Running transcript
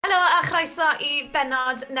Croeso i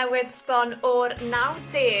benod newydd sbon o'r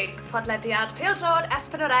 90 podlediad Pêl-drod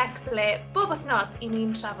S4C ble bob wythnos i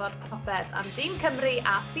ni'n trafod popeth am Dîm Cymru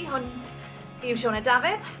a Thu Hwnt. Fi yw Sione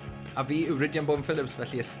Dafydd. A fi yw Rydian Bowen Phillips,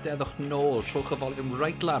 felly ysteddwch nôl, trwch y foliwm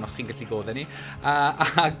reit lan os chi'n gallu goddau ni,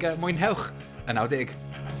 ag mwynhewch y 90.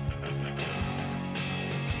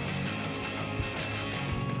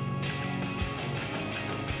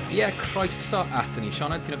 Ie, croeso at ni.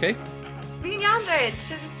 Sione, ti'n oce? Fi'n iawn, Ryd.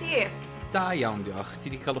 Siwr y ti? Da iawn, diolch. Ti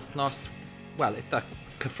wedi cael wythnos, wel, eitha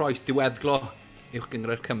cyffroes diweddglo uwch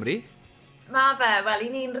gyngor Cymru. Ma fe, wel, i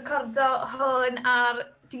ni'n recordo hwn ar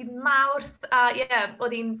dydd Mawrth, a ie,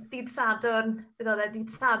 oedd hi'n dydd Sadwrn, bydd oedd e dydd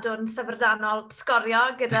Sadwrn syfrdanol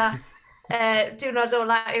sgorio gyda diwrnod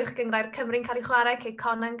ola uwch gyngor Cymru'n cael ei chwarae, cei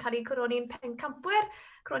Conan cael ei croni'n bencampwyr,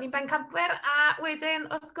 a wedyn,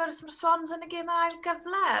 wrth gwrs, mae'r Swans yn y gêm ail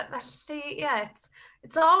gyfle. Felly, ie,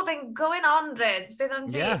 it's all been going on, Ryd. Beth am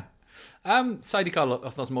ti? Ie. Sa i wedi cael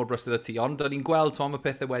wythnos mor brysur y ti, ond o'n i'n gweld y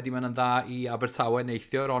pethau wedi mynd yn dda i Abertawe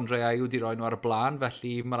neithiwr, Andre Ayew wedi rhoi nhw ar y blaen,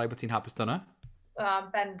 felly mae rai bod ti'n hapus dyna. O,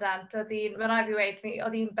 bendant. Mae rai fi weid,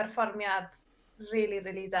 oedd hi'n berfformiad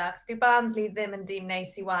really da. Dyw Barnsley ddim yn dîm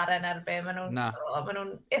neis i ware yn erbyn. Maen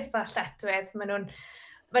nhw'n eitha lletwydd. Maen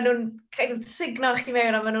nhw'n kind of signo chdi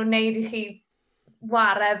mewn, a maen nhw'n neud i chi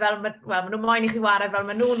ware fel, maen nhw'n moyn i chi ware fel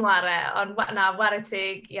maen nhw'n ware, ond ware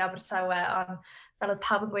tig i Abertawe, ond fel oedd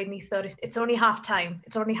pawb yn gweud neithwr, it's only half time.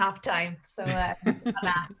 So, oedd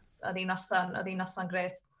hi'n noson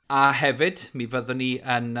gret. A hefyd, mi fyddwn ni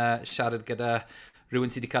yn siarad gyda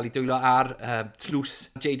rhywun sydd wedi cael ei dwylo ar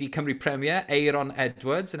tlws JD Cymru Premier, Aaron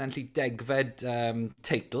Edwards, yn enlli degfed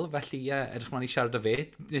teitl, felly edrych mlaen i siarad â fe.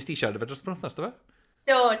 Nes ti siarad â fe dros brwthnos, da fe?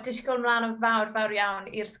 Do, disgwyl mlaen yn fawr iawn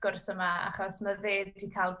i'r sgwrs yma, achos mae fe wedi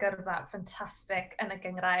cael gyrfa ffantastig yn y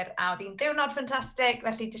gyngrair, a oedd hi'n diwrnod ffantastig,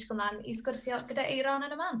 felly disgwyl mlaen i sgwrsio gyda Aaron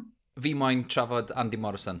yn y man. Fi moyn trafod Andy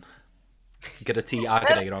Morrison gyda ti a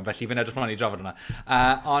gyda Aaron, felly fi'n edrych mlaen i drafod hwnna.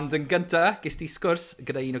 Ond yn gyntaf, ges ti sgwrs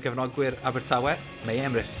gyda un o gefnogwyr Abertawe, May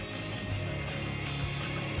Emrys.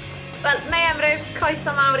 Wel, May Emrys, croeso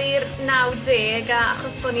mawr i'r 90, a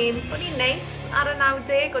achos bod ni'n neis ar y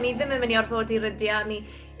 90, o'n i ddim yn mynd i orfod i rydia, ni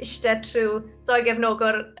eistedd trwy doi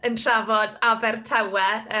gefnogwr yn trafod Abertawe,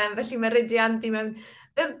 felly mae rydian di mewn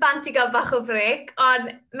bant i gael bach o frec, ond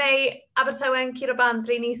mae Abertawe yn Ciro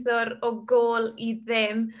Barnsley neithwr o gol i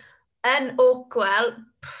ddim yn Oakwell.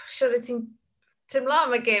 Siwr wyt ti'n tymlo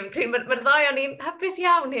am y gêm, mae'r ddoi o'n i'n hapus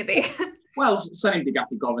iawn heddi. Wel, sa'n ni'n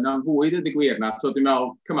gallu gofyn am fwy, dydy gwir na. So, dwi'n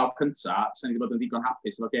meddwl, cymal cyntaf, sa'n ni'n bod yn ddigon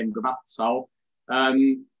hapus efo gêm gyfartal.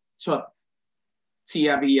 Ti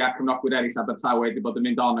a fi a cefnogwyr eraill Abertawe wedi bod yn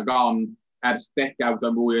mynd on ag on ers degawd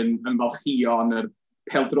am fwy yn falchio yn yr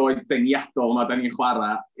pêl-droed deniadol yma da ni'n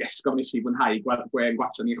chwarae. Gofyn i chi fwynhau gwe'n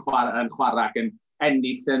gwachio ni'n chwarae ac yn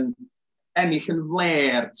ennill yn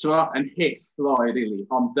fler, yn hyll ddoi, rili.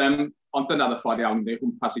 Ond dyna dy ffordd iawn neu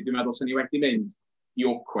hwmpas i. Dwi'n meddwl sy'n ni wedi mynd i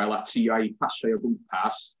Oakwell a trio i pasio o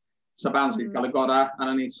gwmpas. So Barnsley gael y gorau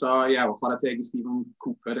anna ni. So, wel, chwarae teg i Stephen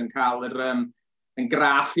Cooper yn cael yn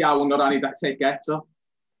graff iawn o ran i dactegau eto.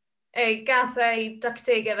 Gath ei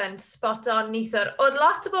dactegau fe'n spot on neithwr. Oedd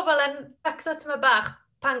lot o bobl yn becso tyma bach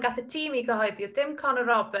pan gath y tîm i gyhoeddi. Dim Conor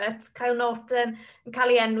Roberts, Kyle Norton yn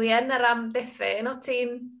cael ei enwi yn yr amddiffyn. O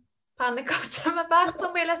ti'n panico tyma bach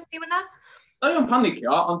pan weles ti hwnna? O'n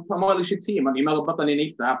panicio, ond pan weles i'r tîm, o'n i'n meddwl bod o'n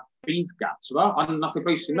eitha byddgat, ond nath o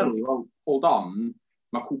groesi'n meddwl, well, hold on,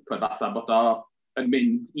 mae Cooper fatha bod o'n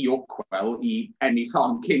mynd i Oakwell i ennill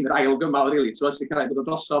hon cyn yr ail gymal, really, ti'n wedi cael ei bod o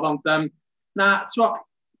drosodd, ond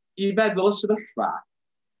i feddwl y sefyllfa,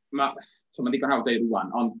 mae'n digon hawdd ei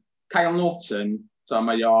rwan, ond Kyle Norton,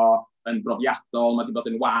 mae o yn brofiadol, mae wedi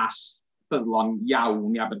bod yn was ffyddlon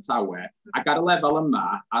iawn i Abertawe, ac ar y lefel yma,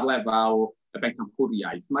 ar lefel y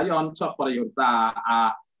bencampwriaeth, mae o'n chwaraewr da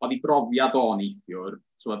a oedd ei brofiad o neithiwr,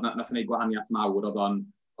 nath o'n ei gwahaniaeth mawr, oedd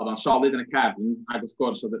o'n solid yn y cefn, ac wrth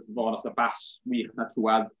gwrs oedd o'n bas wych na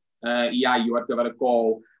trwad i Ayew ar gyfer y gol.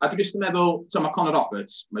 A dwi'n just yn meddwl, mae Conor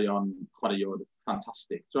Roberts, mae o'n chwaraewr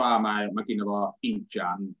ffantastig. Mae gen fo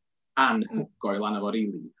injan anhygoel anna fo,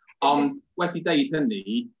 rili. Ond wedi deud hynny,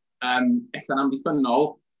 ella'n amddiffynol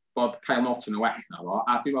bod Kyle Norton yn well na fo, a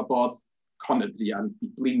dwi'n meddwl bod Conor Drian di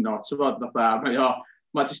blino,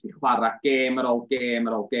 mae jyst i chwarae gêm ar ôl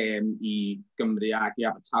gêm i Gymru ac i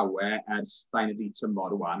Abertawe ers 2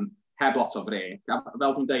 tymor rwan, heb lot o frec. A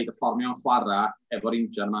fel dwi'n deud, y ffordd mewn chwarae efo'r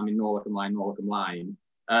injan yma'n mynd nôl ac ymlaen,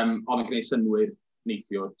 oedd yn gwneud synwyr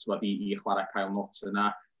neithiwr i chwarae Kyle Norton.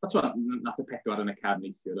 Nath y pedwar yn y cefn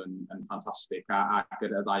neithiwr yn ffantastig, ac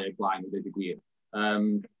yr ddau o'i blaen, yn dweud y gwir.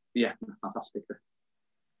 Ffantastig.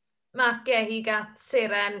 Mac hi gath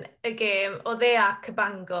seren y gêm, o dde a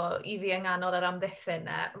Cabango i fi yng nghanol yr amddiffyn.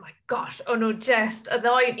 Oh my gosh, o'n nhw just, i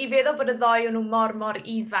feddwl bod y ddoi o'n nhw mor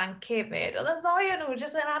ifanc hefyd, oedd y ddoi o'n nhw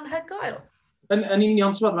just yn anhygoel. Yn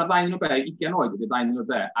union, ti'n meddwl, mae'r ddau nhw 20 oed ydy'r ddau nhw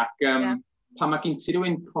de, ac pan mae gen ti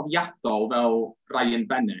rhywun profiadol fel Ryan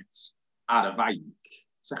Bennett ar y faic,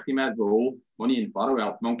 sa'ch chi'n meddwl, mae'n un ffordd,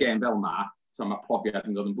 wel, mewn gêm fel yma, mae profiad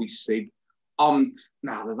yn dod yn bwysig, ond,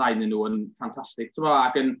 na, y ddau nhw yn ffantastig,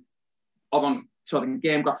 ac oedd o'n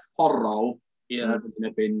gêm gorfforol i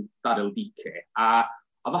erbyn Daryl Dike, a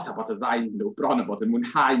fatha bod y ddau nhw bron o bod yn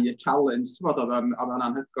mwynhau y challenge, oedd o'n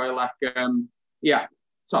anhygoel, ac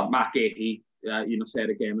mae Gehi, un o ser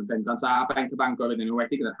y gêm yn bendant, a Ben Cabango wedyn nhw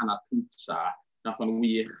wedi gyda'r hanner cynta, nath o'n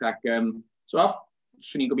wych, ac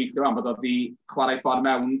swn i'n gobeithio am bod oedd wedi chwarae ffordd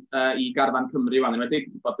mewn i garfan Cymru, wedi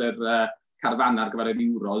bod yr carfan ar gyfer yr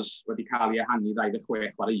Euros wedi cael ei ehangu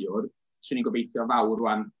 26 chwaraewr, swn i'n gobeithio fawr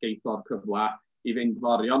rwan geith o'r cyfle i fynd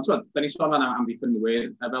fori. Ond, da ni sôn fan am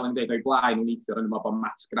ddiffynwyr, fel yn dweud o'i blaen, yn eithio rhan bod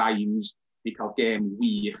Matt Grimes wedi cael gêm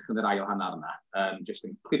wych yn yr ail hanner yna. Just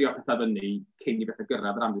yn clirio pethau fyny cyn i bethau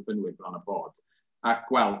gyrraedd yr amddiffynwyr bron o bod. Ac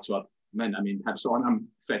gweld, mae yna'n mynd heb sôn am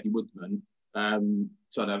Freddie Woodman,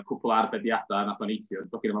 yr cwpl arbediadau nath o'n eithio,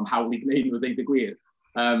 bod gen i'm hawl i gwneud nhw ddeud y gwir.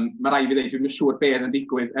 Mae rai fi ddeud, dwi'n siŵr beth yn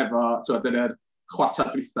digwydd efo yn yr chwarter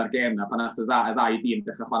dwytha'r gêm na, pan nath y ddau dîm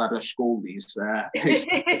dechrau chwarae rush goalies.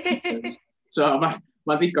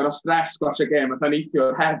 Mae'n ddigon o stres gwach y gêm, mae'n eithio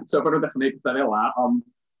heb, bod nhw'n dechrau gwneud pethau fel la, ond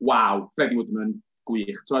waw, Freddie Woodman,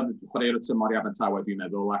 gwych. Chwaraewr y tymor i Abertawe, dwi'n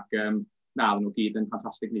meddwl, ac na, nhw gyd yn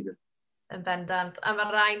ffantastig nifyr. Yn bendant, a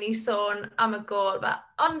mae rai ni sôn am y gol,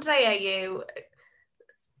 Andre Ayew,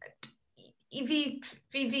 fi'n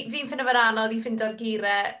ffind o'r anodd i ffindio'r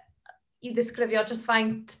geiriau i ddisgrifio just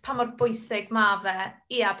faint pa mor bwysig ma fe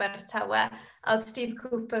i Abertawe. A oedd Steve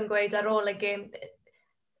Cooper yn gweud ar ôl y gêm,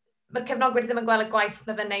 mae'r cefnogwyr ddim yn gweld y gwaith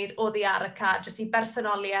mae fe'n neud oddi ar y ca, jyst i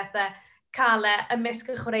bersonoliaeth cael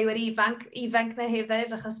ymysg y chwaraewyr ifanc na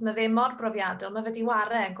hefyd, achos mae fe mor brofiadol, mae fe di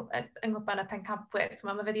ware yng ngwpan y pencampwyr,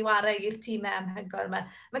 mae fe di ware i'r tîmau anhygoel.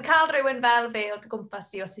 Mae'n cael rhywun fel fe o dy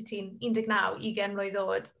gwmpas di os i ti'n 19-20 mlwydd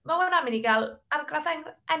oed. Mae hwnna'n mynd i gael argraff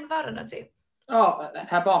enfawr yno ti.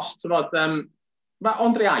 Heb os, mae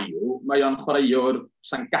Andre Ayew, mae o'n chwaraewr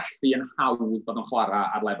sy'n gallu yn hawdd bod yn chwarae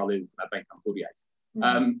ar lefel uwch na'r bencampwriaeth.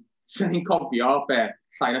 Sy'n ni'n cofio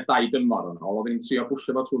llain y 2 dymor yn ôl, oedd ni'n trio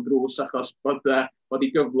bwysio fo trwy'r drws achos bod i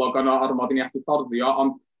gyflog o'n ormod i ni allu fforddio,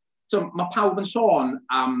 ond mae pawb yn sôn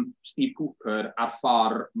am Steve Cooper a'r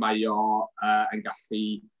ffordd mae o yn gallu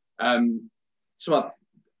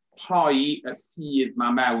rhoi y ffydd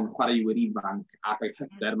mae mewn chwaraewyr ifanc a rhoi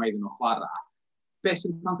hyder mae iddyn nhw chwarae. Be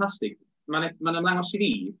sy'n ffantastig? Mae'n ymddangos i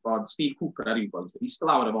fi bod Steve Cooper ar un pwynt wedi eistedd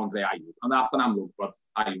lawr efo Andre Ayew, ond dath yn amlwg bod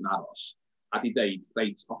Ayew'n aros. A di dweud,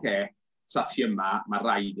 reit, tra ti yma, mae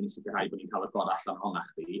rhaid i ni sicrhau bod ni'n cael y gorau allan o'na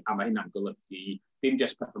chdi, a mae hynna'n golygu dim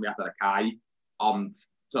jyst perfformiad ar y cae, ond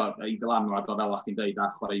i dylanwad o fel o'ch ti'n dweud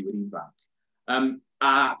ar chwaraewyr ifanc.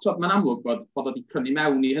 Mae'n amlwg bod wedi prynu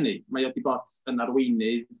mewn i hynny. Mae wedi bod yn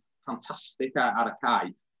arweinydd ffantastig ar y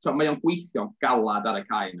cae. Mae o'n gweithio'n galad ar y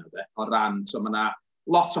cae yna, o ran, mae yna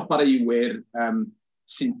lot o chwaraewyr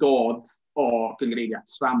sy'n dod o gyngreiriau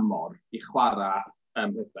tramor i chwarae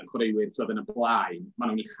chwaraewyr yn y blaen,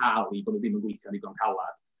 maen nhw'n ei chael i bod nhw ddim yn gweithio'n ddigon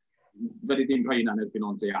calad. Fyddi ddim rhoi hynna'n erbyn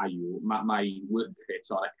Andre Ayew, mae work rate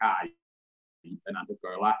o'r cae yn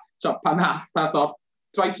anhygoel. Pan nath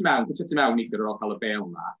droi ti mewn, gwtio ti mewn eithaf ar ôl cael y bel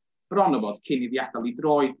yna, bron o bod cyn i ddiadal i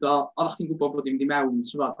droed, oeddech chi'n gwybod bod i'n mynd i mewn,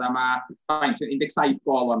 a mae 17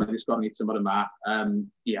 gol o'n wedi sgorni tymor yma,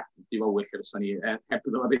 di fwyll ydych ni, heb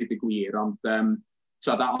ddod o ddeud y gwir, ond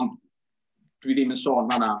dwi ddim yn sôn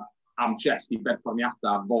fanna am jest i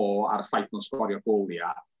berfformiadau fo ar y ffaith nhw'n sgorio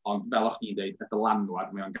goliau, ond fel o'ch chi'n dweud, y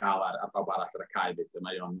dylanwad mae o'n gael ar bawb arall ar y cae fyd,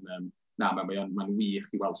 mae'n wych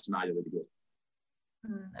i weld sy'n ail wedi gwir.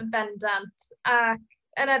 Yn bendant. Ac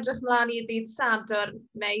yn edrych mlaen i ddydd Sadwrn,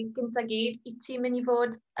 Mei, gyntaf gyd, i ti'n mynd i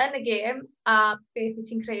fod yn y gêm, a beth i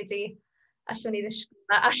ti'n credu allwn ni ddysgu,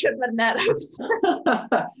 a siwr mae'r nerfs.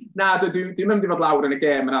 Na, dwi'n mynd i fod lawr yn y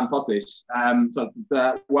gêm yn anffodus.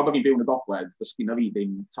 Wwa bod fi'n byw yn y gogledd, does gyda fi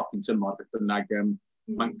ddim tocyn tymor, beth bynnag.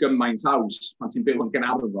 Mae'n gymaint haws pan ti'n byw yn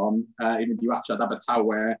Gaernarfon i fynd i watchad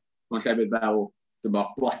Abertawe, mae'n llefydd fel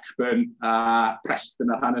Blackburn a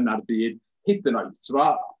Preston a rhan yna'r byd. Hyd yn oed,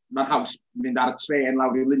 mae'n haws mynd ar y tren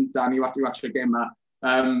lawr i Lundan i watch y gema.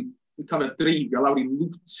 Yn cofio dreifio lawr i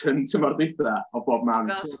Luton tymor dwytha o bob man.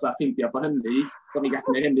 Ffeindio bod hynny, bod ni'n gallu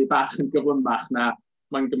gwneud hynny bach yn gyflymach na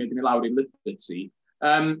mae'n gymryd i ni lawr i Liberty.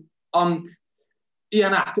 Ond, dwi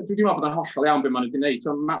wedi meddwl bod yn hollol iawn beth maen nhw wedi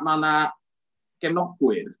gwneud. Mae yna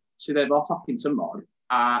gefnogwyr sydd efo tocyn tymor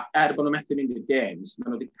a bod nhw'n methu mynd i'r games,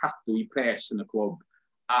 maen nhw wedi cadw i pres yn y clwb.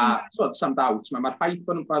 A Sam Dawt, mae'r ffaith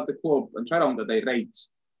bod nhw'n bod y clwb yn troi rownd a dweud, reit,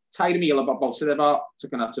 3,000 o bobl sydd efo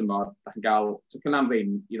tocyn at tymor, da chi'n cael tocyn am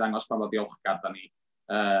ddim i ddangos pa fod diolchgar da ni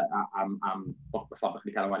am bod y ffordd da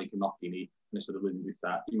chi'n cael ymwneud i cymnogi ni yn ystod y flwyddyn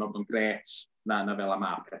dwytha. Dwi'n meddwl bod yn gret na fel am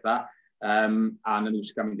app pethau. A na nhw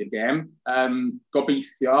sy'n cael mynd i'r gêm.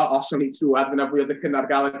 Gobeithio, os o'n i trwad, fyna fwy o ddecynnar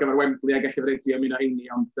gael ar gyfer Wembley a gallu freithio ymuno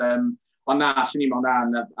heini, ond na, sy'n ni mewn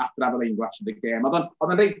na'n adra fel ein gwachod y gêm. Oedd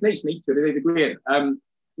o'n reit neis neithiwr i ddweud y gwir.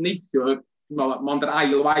 Neithiwr, mond yr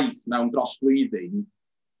ail waith mewn dros blwyddyn,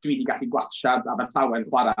 dwi wedi gallu gwachod Abertawe'n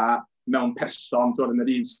chwarae mewn person, yn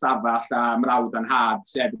yr un stafell a mrawd a'n had,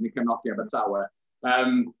 sef yn ei cefnogi Abertawe.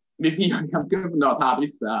 Mi fi o'n am gyfnod had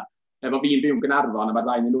wytha, efo fi'n byw yn Gaernarfon, a mae'r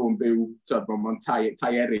ddau nhw'n byw mewn tai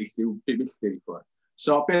eraill i'w bymilltir i ffwrdd.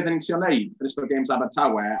 So, be oedden ni'n trio wneud yn ystod games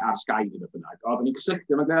Abertawe ar Sky neu bynnag, oedden ni'n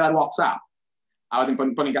cysylltu mewn gyda'r WhatsApp, a oedden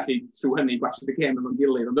bod ni'n gallu trwy hynny gwachod y gêm efo'n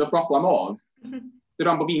gilydd. Ond y broblem oedd, dwi'n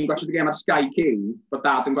rhan bod fi'n gwachod y gêm ar Sky King, bod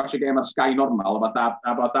dad yn gwachod y gêm ar Sky Normal, a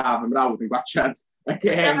bod dad yn mrawd yn gwachod y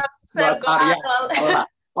gêm.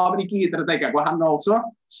 Oedden ni gyd ar y degau gwahanol,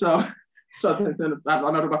 So, ond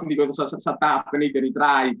rhywbeth yn digwydd, sa dad yn eidio ni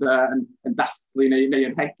draed yn dathlu neu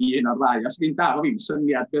yn rhegi un o'r ddau. Os fi'n dad, o fi'n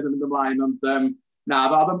syniad beth yn mynd ymlaen, ond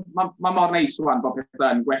mae mor neis rwan bod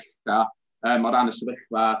pethau yn gwella o ran y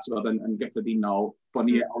sefyllfa yn gyffredinol, bod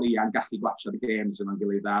ni o leia'n gallu gwachod y games yma'n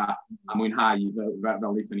gilydd a mwynhau fel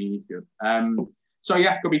wnaethon ni neithiwr. So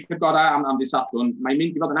gobeithio'r gorau am ddisadwn. Mae'n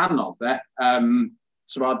mynd i fod yn anodd,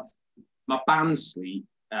 mae Barnsley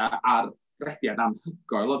ar rediad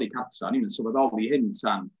anhygoel oedd eu cartra, ni'n mynd sylweddoli hyn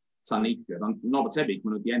tan neithiwr, ond nôl bod tebyg,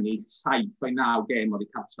 maen nhw wedi ennill 7 o'i 9 gêm oedd eu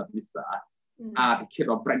cartra dwytha, a di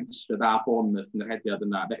curo Brentford a Bournemouth yn y rhediad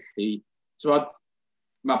yna. Felly,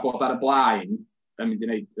 mae bod ar y blaen yn mynd i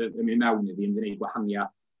mewn iddi, yn mynd i wneud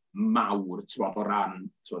gwahaniaeth mawr, o ran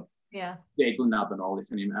 10 blynedd yn ôl,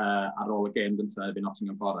 ar ôl y gêm gyntaf efo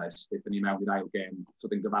Nottingham Forest, eithon ni mewn i'r ail gêm,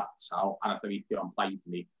 yn gyfartal, a nath o weithio yn plaid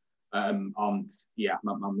ni. Ond,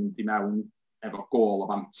 mae'n mynd i mewn efo gol o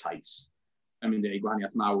fantais yn mynd i neud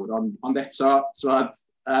gwahaniaeth mawr. Ond eto,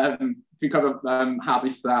 dwi'n cofio had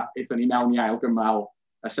wytha, eithon ni mewn i ail gymal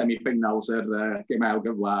y semi-finals yr gêm ail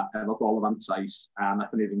gyfla efo gol o fantais, a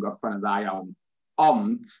nath ni ddim gorffen yn dda iawn.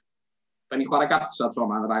 Ond, da ni'n chwarae gartra tro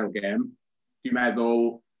yma yn yr ail gêm, dwi'n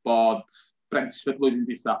meddwl bod Brentford flwyddyn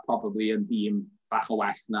dwytha probably yn dîm bach o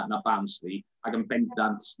well na Barnsley, ac yn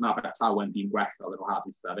bendant mae Abertawe yn dîm gwell fel yn had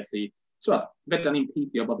wytha. Felly, fedra ni'n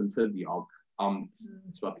peidio bod yn ffyddiog, ond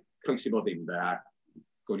croesi bod ddim a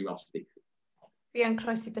gwrdd i weld sydd. Fi yn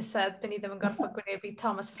croesi bysedd, byn ni ddim yn gorfod gwynebu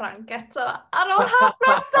Thomas Frank eto. Ar ôl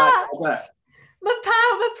hafraffa! Mae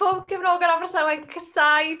pawb y pob Cymroeg ar Abertawe yn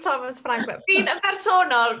cysau Thomas Frank. Fi'n yn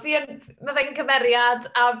personol, mae fe'n cymeriad,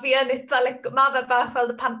 a fi yn eitha, mae fe bach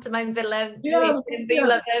fel the pantomime villain. Fi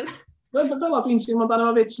love him. Fel dwi'n teimlo dan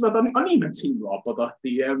yma fyd, o'n i'n teimlo bod o'ch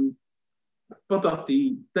di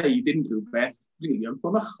deud unrhyw beth rili yn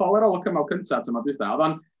ffynachol ar ôl y cymal cyntaf yma dwytha. Oedd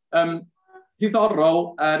o'n ddiddorol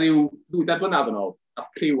rhyw 2 blynedd yn ôl,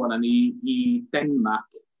 nath criw yna ni i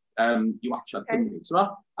Denmark i watchad Cymru.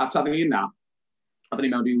 A tad ni yna, oedden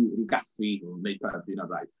ni mewn rhyw gaffi, neu pub un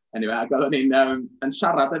o'r ddau. Anyway, ac oedden ni'n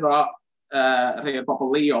siarad efo rhai o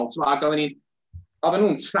bobl leol, ac oedden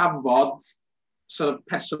nhw'n trafod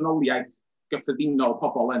personoliaeth gyffredinol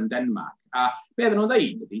pobl yn Denmark. A be oedden nhw'n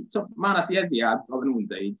dweud ydy, mae yna dueddiad oedden nhw'n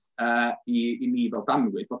dweud i ni fel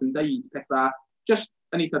danwydd, bod yn dweud pethau just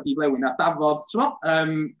yn eitha diflewyn ar dafod,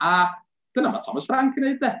 a dyna mae Thomas Frank yn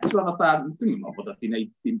gwneud, dwi'n meddwl bod wedi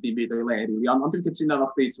gwneud dim byd o'i le, ond dwi'n cytuno efo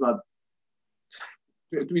chdi,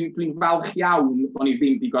 dwi'n falch iawn bod ni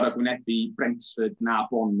ddim wedi gorau gwynebu Brentford na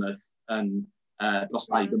Bournemouth yn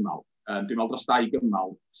dros 2 gymal. Dwi'n meddwl dros 2 gymal,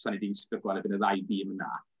 sa'n ni wedi stryglo erbyn y 2 dîm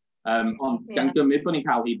yna. Ond gan gymryd bod ni'n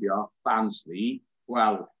cael heibio Barnsley,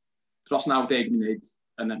 wel, dros 90 munud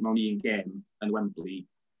mewn un gêm yn Wembley,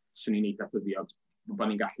 swn i'n eitha ffyddiog bod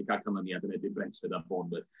ni'n gallu cael cymyniad yn erbyn Brentford a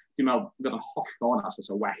Bournemouth. Dwi'n meddwl bod yn holl onas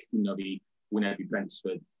fos o well dwi'n fi wynebu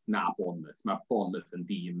Brentford na Bournemouth. Mae Bournemouth yn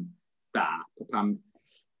dîm da. Pan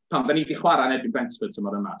da ni wedi chwarae yn erbyn Brentford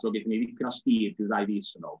tymor yma, gaethon ni ddipyn o stir rhyw 2 fis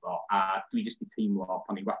yn ôl, a dwi jyst wedi teimlo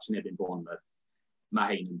pan ni'n watch yn erbyn Bournemouth,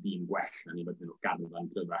 mae hein yn dîm gwell na ni, fod nhw'n ganolfan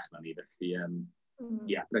gryfach na ni.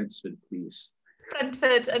 Felly, Brentford, please.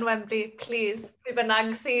 Brentford yn Wembley, please. Fi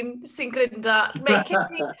bynnag sy'n gryndo.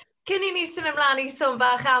 Cyn i ni symud ymlaen i sôn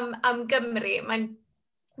bach am Gymru, mae'n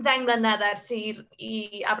 10 mlynedd ers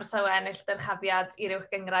i Abertawe ennill dyrchafiad i'r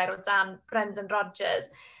uwch gynghrair o dan Brendan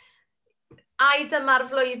Rodgers. A dyma'r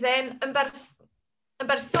flwyddyn, Yn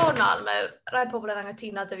bersonol, mae rai pobl yn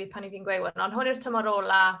anghytuno dy fi pan i fi'n gweud hwn, ond hwn yw'r tymor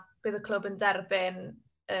ola bydd y clwb yn derbyn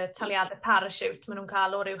taliadau parachute maen nhw'n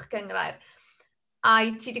cael o'r uwch gyngrair. A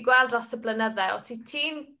ti wedi gweld dros y blynyddau, os i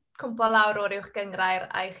ti'n cwmpo lawr o'r uwch gyngrair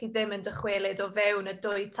a chi ddim yn dychwelyd o fewn y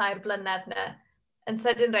 2-3 blynedd yna, yn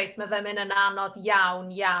sydyn reit, mae fe mynd yn anodd iawn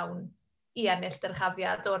i ennill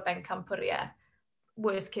dyrchafiad o'r bencampwriaeth.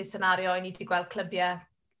 Worst case scenario, i ni wedi gweld clybiau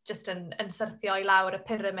just yn syrthio i lawr y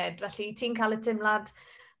pyramid. Felly, ti'n cael y teimlad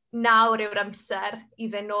nawr yw'r amser i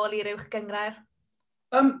fynd nôl i'r uwch gyngrair?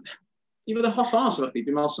 I fod yn holl onos efo chdi,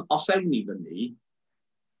 dwi'n meddwl os ewn ni fyny,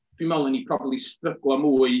 dwi'n meddwl ni probably stryglo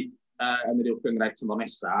mwy yn yr uwch gyngrair tymor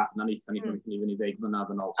nesaf, na neitha ni fyny 10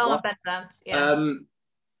 mlynedd yn ôl. O, bendant, ie.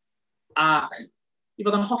 A i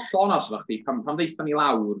fod yn holl onos efo chdi, pan ddeitha ni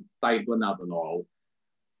lawr 2 blynedd yn ôl,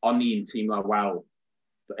 o'n i'n teimlo, wel,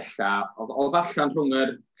 oedd allan rhwng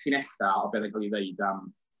yr llinellau o beth yn cael ei ddeud am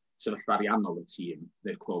sefyllfa ariannol y tîm,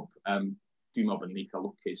 neu'r clwb. Dwi'n meddwl bod ni'n eitha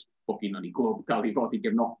lwcus bod gynnon ni glwb gael ei fod i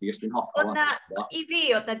gefnogi os dwi'n hollol. I fi,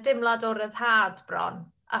 oedd na dimlad o ryddhad bron,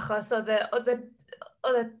 achos oedd yn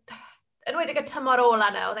wedi y tymor ola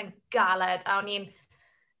yna, oedd e'n galed, a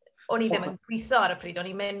o'n i ddim yn gweithio ar y pryd, o'n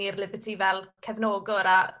i'n mynd i'r Liberty fel cefnogwr,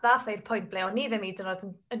 a ddath e'r pwynt ble o'n i ddim i dyn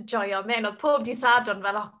yn joio mynd, oedd pob di sadwn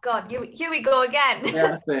fel, oh god, here we go again. Ie,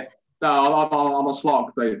 oedd o'n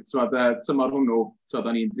slog, tymor hwnnw,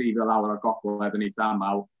 o'n i'n drifio lawr o'r gogledd yn eitha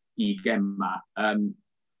aml i gemma.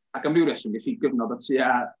 Ac am ryw reswm, gallu gyfnod o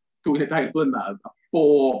tua 2-3 blynedd, a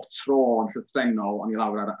bob tro yn llythrenol o'n i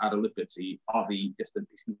lawr ar y Liberty, oedd i just yn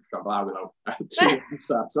disnifio glaw i lawr.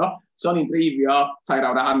 So o'n i'n dreifio 3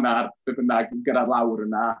 awr a hanner, be bynnag yn gyrraedd lawr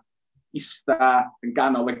yna, ista yn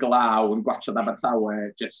ganol y glaw, yn gwachod Abertawe,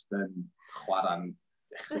 just yn chwarae'n...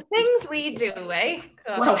 The things we do, eh?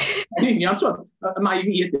 Wel, yn union, y mai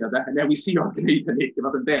fi ydy o, newis i o'r gwneud hynny, i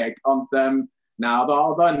fod yn deg, ond na,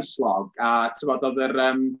 oedd o'n slog, a oedd yr...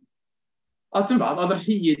 Oedd yr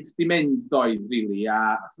hyd di mynd doedd, really,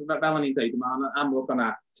 a fel o'n i'n dweud, mae'n amlwg o'na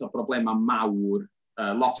broblemau mawr,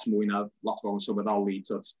 lot mwy na lot o'n sylweddoli,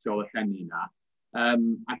 tiol y llenni yna.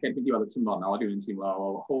 Ac erbyn diwedd y tymor yna, oedd rhywun yn teimlo,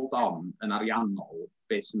 hold on, yn ariannol,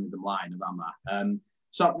 beth sy'n mynd ymlaen y fama.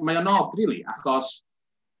 So, mae o'n odd, really, achos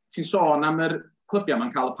ti'n sôn am yr clybiau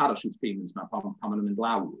mae'n cael y parachute payments yma pan maen nhw'n mynd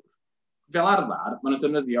lawr. Fel arfer, maen nhw'n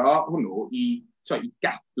defnyddio hwnnw i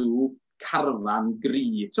gadw carfan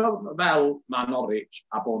gri. Fel mae Norwich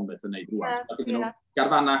a Bournemouth yn neud rwan.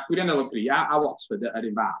 Garfanna gwirionedd o gri a Watford yr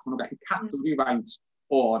un fath. Maen nhw'n gallu cadw rhywfaint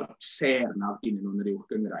o'r ser na oedd gynnu nhw'n yr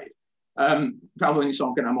uwch gyngrair. Fel fydden ni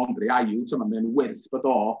sôn gyda Mondri Ayu, mae'n wyrth bod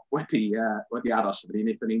o wedi aros ydy.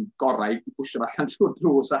 Wnaethon ni'n gorau i bwysio allan trwy'r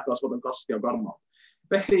drws achos bod yn gostio gormod.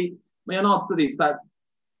 Felly, mae o'n odd dydy,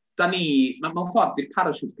 mewn ffordd i'r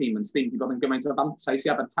parachute payments ddim wedi bod yn gymaint o fantais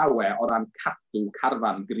i Abertawe o ran cadw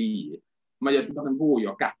carfan gri. Mae wedi bod yn fwy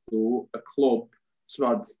o gadw y clwb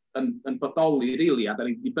yn bodoli, really, a da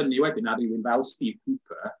ni'n dibynnu wedyn ar rywun fel Steve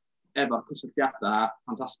Cooper, efo'r cysylltiadau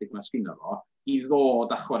ffantastig mae sgynno fo, i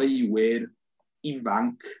ddod â chwaraewyr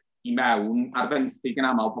ifanc i mewn ar fenthyg yn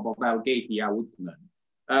aml pobl fel Gehi a Woodman.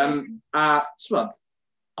 A,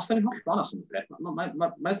 os da ni'n holl onas yn y beth, mae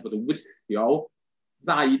wedi bod yn wirthiol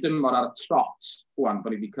 2 dymor ar y trot wwan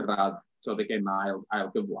bod ni wedi cyrraedd y gemau ail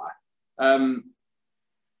gyfla.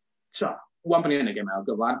 Wwan bod ni yn y gemau ail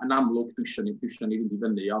gyfla, yn amlwg dwi eisiau ni fynd i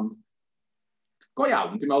fyny, ond go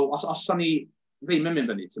iawn, dwi'n meddwl, os o'n ni ddim yn mynd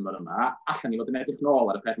fyny tymor yma, allan ni fod yn edrych nôl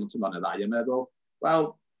ar y peth mewn tymor yna ddau, yn meddwl, wel,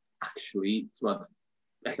 actually,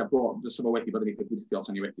 ella bod fo wedi bod yn eitha gwirthiol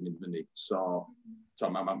tan ni wedi mynd fyny. So,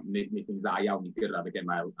 wnaethon ni dda iawn i gyrraedd y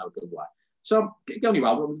gemau ail gyfla. So, gawn ni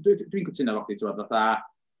weld, dwi'n cytuno fo chdi, fatha,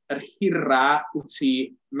 yr hira wyt ti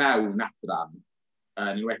mewn adran,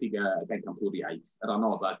 ni wedi bencampwriaeth, yr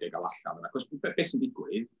anoddau ydy gael allan yna. Cos beth sy'n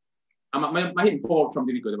digwydd, a mae hyn bob tro'n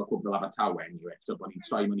digwydd efo clwb fel Abertawe, bod ni'n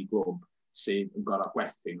troi mewn i glwb sydd yn gorau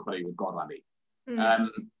gwerthu'n chwaraewyr gorau ni.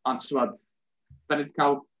 Ond, da ni wedi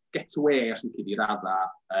cael get away, os ni'n cyd i raddau,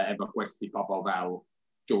 efo gwerthu pobl fel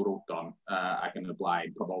Joe Rodon ac yn y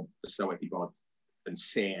blaen, pobl fysa wedi bod yn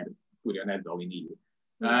ser gwirioneddol i ni.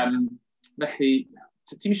 Felly,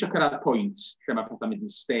 ti'n eisiau cyrraedd pwynt lle mae pethau'n mynd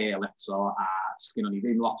yn stêl eto a sgynnon ni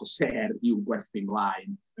ddim lot o ser i'w gwerthu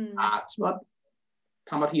mlaen. A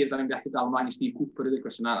pa mor hir da ni'n gallu dal ymlaen i Steve Cooper ydy'r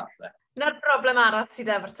cwestiwn arall. Na'r broblem arall sydd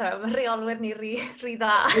efo'r taw, mae rheolwyr ni rhy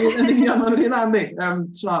dda. Mae'n rhy dda, ni.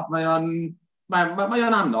 Mae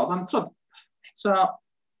o'n anodd, ond eto,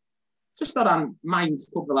 just o ran maint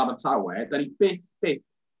cwb fel Abertawe, da ni byth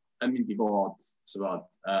yn mynd i fod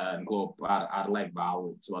yn glwb ar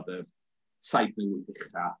lefel y 7 neu 8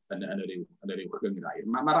 ucha yn yr uwch gyngrair.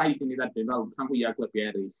 Mae rhaid i ni dderbyn fel rhan fwyaf glybiau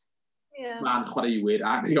eraill Mae'n chwaraewyr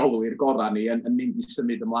a reolwyr gorau ni yn mynd i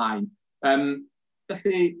symud ymlaen.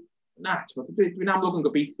 Felly, dwi'n amlwg yn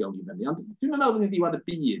gobeithio ni fyny, ond dwi'n meddwl yn ddiwedd y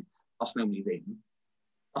byd os newn ni ddim.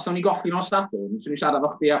 Os newn ni golli nos Sadwrn, swn i'n siarad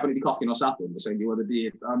o chdi a bod ni wedi colli nos Sadwrn, fysa'n ddiwedd y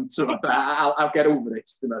byd, ond I'll get over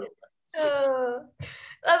it, dwi'n meddwl.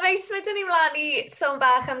 Wel, fe symud ni mlaen i sôn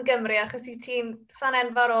bach am Gymru, achos i ti'n fan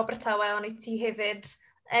enfawr o Abertawe, ond i ti hefyd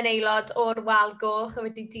yn aelod o'r Wal Goch a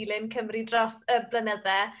wedi dilyn Cymru dros y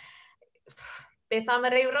blynyddau. Beth am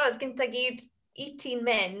yr Euros gynta gyd i ti'n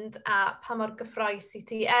mynd a pa mor gyffroes i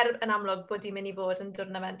ti, yn amlwg bod i'n mynd i fod yn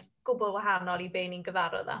dwrnament gwbl wahanol i be ni'n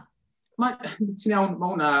gyfarwydd â? Ti'n iawn,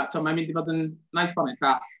 mae'n mynd i fod yn naill ffordd neu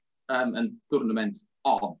llall yn dwrnament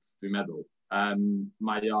odd, dwi'n meddwl.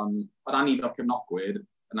 Mae o'n, o ran i fel cefnogwyr,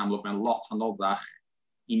 yn amlwg mewn lot anoddach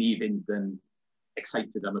i ni fynd yn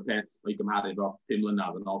excited am y peth o'i gymharu efo 5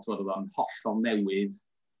 mlynedd yn ôl. Oedd o'n hollol newydd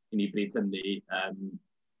i ni bryd hynny,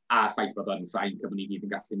 a'r ffaith bod o'n Ffrainc a bod ni gyd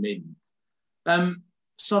yn gallu mynd.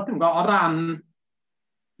 So, dwi'n gwybod, o ran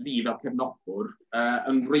fi fel cefnogwr,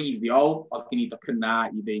 yn wreiddiol, oedd gen i docynna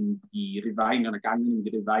i fynd i Rufain, yn y gang yn mynd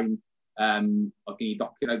i Rufain, oedd gen i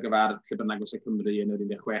docyn ar gyfer lle bynnag os y Cymru yn yr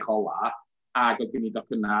 16 ola, ac oedd gen i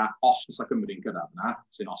docynna os oes y Cymru'n gyrraedd yna,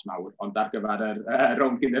 sy'n os mawr, ond ar gyfer y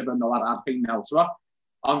rownd gynderfynol a'r ffeinal, so.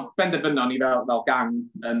 Ond benderfynon ni fel gang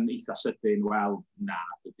yn eitha sydyn, wel,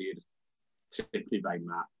 dydy'r trip Rufain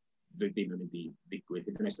yma, ddim yn mynd i ddigwydd.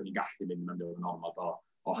 Hyd yn oed ni'n gallu mynd mewn yn ormod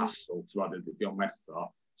o hassle, diolch wertho.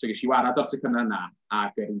 So ges i warad o'r tycynna yna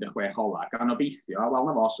ac yr 16 ola. Gan obeithio, wel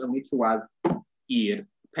na fos, ymwneud trwad i'r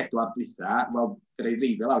 4 dwytha, wel, dyna i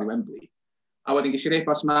ddreifio lawr i Wembley. A wedyn ges i'r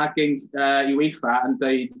e-bost yma gen UEFA yn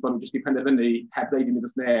dweud bod nhw jyst i penderfynu heb ddeud i mi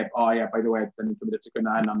ddys neb, by the way, da ni'n cymryd y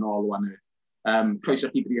tycynna yna nôl wan hyd. Croeso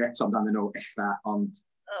chi brio eto amdano nhw, ella, ond...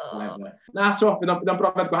 Na, bydd o'n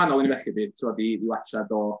brofiad gwahanol yn ei felly byd, i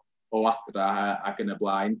watchad o adra ac yn y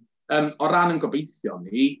blaen. O ran yn gobeithio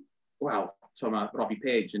ni, wel, mae Robbie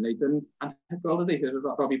Page yn neud yn anhygoel ydy.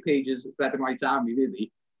 Robbie Page is red and white army, fydd.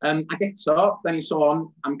 Ac eto, da ni'n sôn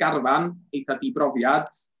am garfan, eitha dibrofiad,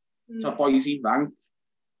 boys ifanc,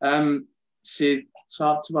 sydd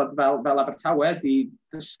fel Abertawe di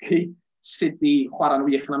dysgu sydd di chwarae'n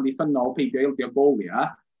wych yn amddiffynol peidio ildio goliau.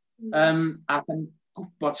 A da ni'n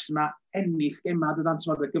gwybod sydd mae ennill gemad ydan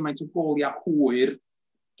gymaint o goliau hwyr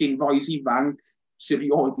gyn boys ifanc sydd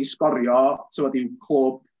rioed i sgorio i'w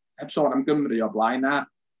clwb heb sôn am Gymru o blaen. A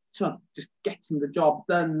just getting the job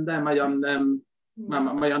done, mae o'n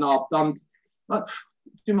odd. Ond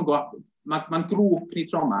dwi'n gwybod, mae'n grŵp ni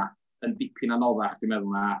tro yma yn dipyn anoddach, dwi'n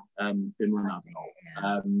meddwl na 5 mlynedd yn ôl.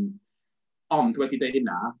 Ond wedi dweud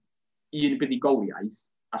hynna, un buddugoliaeth,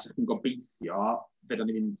 a sa'ch chi'n gobeithio, fydda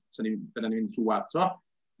ni fynd trwad.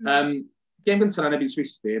 Gêm gyntaf yn ebyn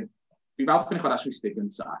Swistir, dwi'n falch bod ni'n chwarae Swistir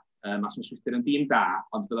gyntaf. Mas mae Swistir yn dîm da,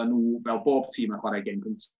 ond fydda nhw fel bob tîm yn chwarae gêm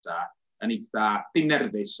gyntaf, yn eitha, dim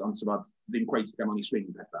nerfus, ond ddim cweith gen o'n i swing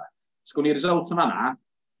pethau. Sgwn i'r result yma na,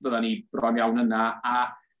 fydda ni bron iawn yna,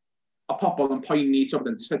 a pobl yn poeni bod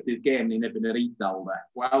yn trydydd gêm ni'n ebyn yr Eidal.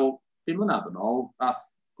 Wel, 5 mlynedd yn ôl, ath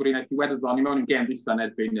Gwrinaeth Iwerddon i mewn yn gêm dwytha yn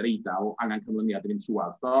erbyn yr Eidal, angen cymlyniad i fynd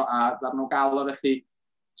trwad. A ddarn o gael o felly,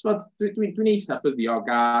 dwi'n eitha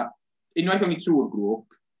ffyddiog, a unwaith o'n i trwy'r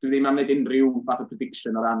grŵp, dwi ddim am wneud unrhyw fath o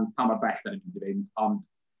prediction o ran pa mor bell da ni'n mynd i fynd, ond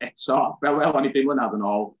eto, fel o'n i 5 mlynedd yn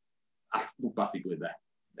ôl, all rhywbeth i gwydde.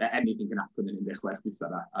 Anything can happen yn 16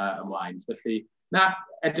 dwytha ymlaen. Felly,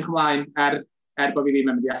 edrych ymlaen, bod fi ddim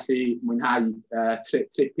yn mynd i allu mwynhau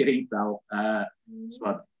trip i'r Eidal,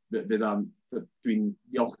 dwi'n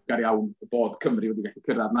ddiolchgar iawn bod Cymru wedi gallu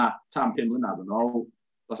cyrraedd na tan 5 mlynedd yn ôl.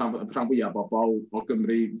 Rhan fwyaf bobl o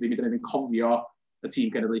Gymru ddim yn mynd cofio y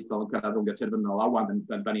tîm genedlaethol yn cyrraedd rhwng y terfynol, a wan yn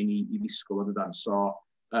fan i ddisgwyl o dydan. So,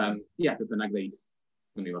 bynnag ddeith,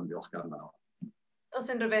 dwi'n yn ddiolchgar yna. Os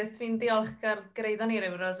unrhyw beth, dwi'n diolchgar greiddo ni'r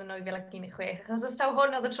Euros yn 2016, achos os taw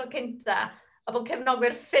hwn oedd y tro cynta, a bod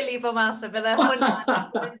cefnogwyr ffili bo mas o bydde hwn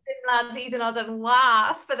yn ddimlad hyd yn oed yn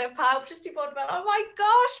wath, bydde pawb jyst i bod fel, oh my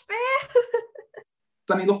gosh, beth?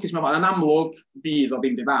 Da ni'n lwcus mewn fan, yn amlwg fydd o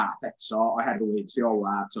ddim dy fath eto oherwydd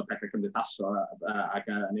rheola, pethau cymdeithasol ac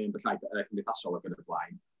yn bethau cymdeithasol ac yn y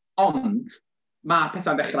blaen. Ond, mae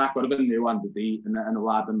pethau'n dechrau agor y fyny wan dydy yn y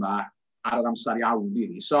wlad yma ar yr amser iawn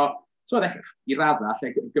rili. So, i radda, lle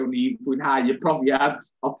gawn ni fwynhau y profiad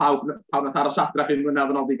o pawb nath aros adra 5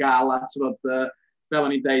 mlynedd yn ôl i gael, a fel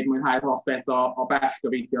o'n i'n deud, mwynhau'r holl beth o bell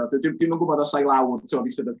gobeithio. Dwi'n yn gwybod os ai lawr, i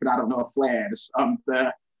sydd yn Cynarfon o flares, ond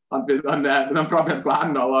bydd o'n profiad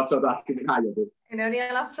gwahanol o allu mwynhau o beth. Newn ni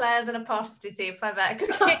ala flares yn y post i ti, pa fe.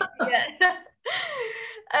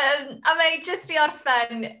 A mae jyst i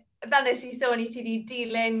orffen, fel nes i sôn i ti wedi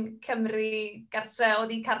dilyn Cymru gartre,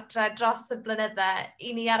 oedd i cartre dros y blynyddau, i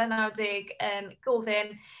ni ar y 90 yn gofyn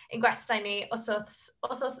ein gwestiwn ni os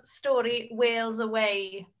oes stori Wales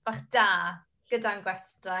Away bach da gyda'n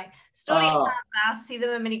gwestiwn. Stori arall sydd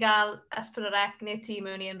ddim yn mynd i gael S4C neu tîm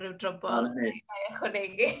mewn i unrhyw drwbl. Neu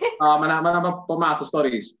ychwanegu. Mae'n bod math o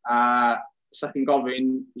storis. A sa chi'n gofyn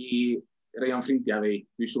i rei o'n ffrindiau fi,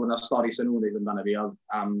 dwi'n siŵr na stori sy'n nhw'n ei fynd fi, oedd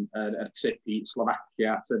am yr trip i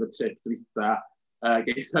Slovacia, sef y trip dwytha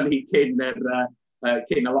geithon ni cyn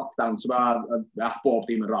y lockdown. All bob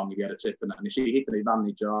dim yn wrong i fi ar y trip yna. Nes i hyd yn ei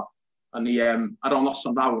fannig o, o'n i ar ôl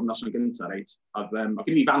noson fawr, noson gyntaf, reit. Oedd gen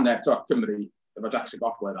i fi faner Cymru, efo Jackson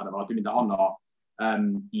Gogledd arno fo, dwi'n mynd â honno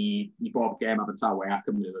i bob gêm Abertawe a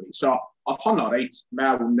Cymru. So, oedd honno, reit,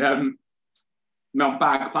 mewn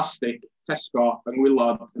bag plastig, Tesco, yng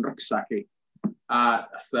Ngwylod, yn rygsac i. A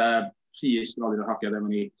rhys drol i'r hogiau ddim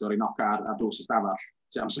yn ni, dwi'n knock ar drws y stafell,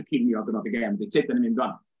 sy'n amser cinio dyn nhw'n y gêm, dwi'n tyd yn mynd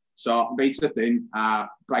fan. So, feit sydyn, a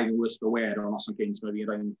braidd yn wysg o wer o'n noson cynt, mae fi'n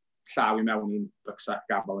rhoi'n llaw i mewn i'n rygsac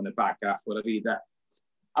gafel yn y bag a ffwr y ryd.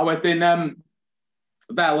 A wedyn,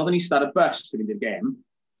 fel oedd yn eistedd ar y bus sy'n mynd i'r gêm,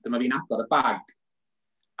 dyma fi'n agor y bag,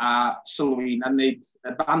 a sylwi'n wneud y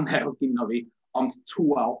banner oedd gynno fi, ond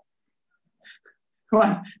twal.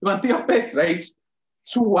 Mae'n diolch beth, reit?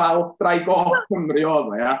 Twal, drai goch Cymru oedd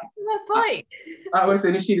o, ia? Pwy? A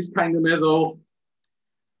wedyn, nes i just kind of meddwl,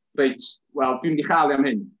 reit, wel, dwi'n di chael am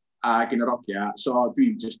hyn, gyn yr ogia, so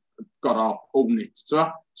dwi'n just gorau own it, so?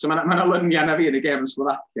 So mae'n olyniad na fi yn y gêm yn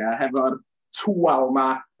Slovacia, hefo'r twal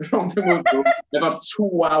ma, rhwng y mwydw, hefo'r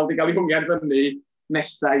twal di gael ei hwngau fyny,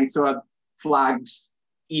 nesau, flags,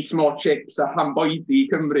 eat more chips a hamboidi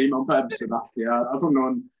Cymru mewn pubs y falle, a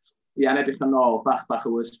hwnnw'n yn edrych yn ôl, bach o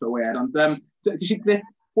wysg o wer. Ond gys i greu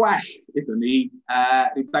gwell iddyn ni,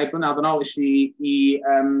 rhyw 2 blynedd yn ôl, eisiau i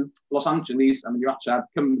Los Angeles a mynd i watchad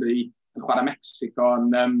Cymru yn chwarae Mexico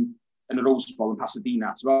yn y Rose Bowl yn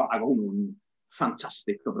Pasadena. Ac hwnnw'n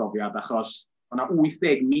ffantastig o brofiad, achos o'na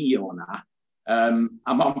 80,000 o'na,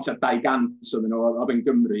 a mont ar 200 oedd nhw oedd yn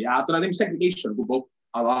Gymru. A dyna ddim segregation o gwbl,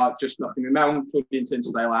 oedd just noch yn mynd mewn trwy'n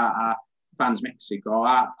turnstile a fans Mexico,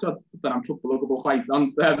 a dyna'n trwbl o gwbl chwaith.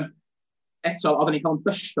 Ond eto, oedden ni'n cael yn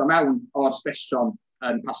dysio mewn o'r stesion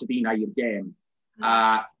yn Pasadena i'r gêm.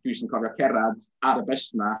 A dwi sy'n cofio cerad ar y bus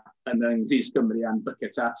yma yn Rhys Cymru a'n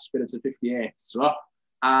Bucket at Spirit of 58.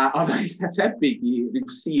 A oedd yn eitha tebyg i ryw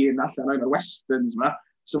scene allan o'n westerns yma.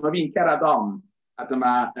 So mae fi'n cerad on, a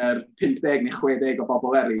dyma 50 neu 60 o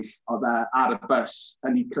bobl eraill oedd ar y bus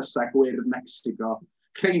yn ei crysau gwyrdd Mexico.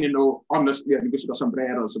 Crein nhw, honestly, yn gwisgo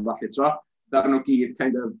sombreros yn falle, Dar nhw gyd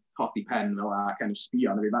kind of codi pen fel a kind of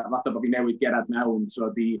sbio na fi. Fatha bod fi newydd gerad mewn,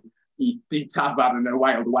 so di tabar yn y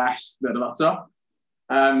Wild West, neu lot o.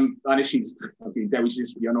 A nes i dewis i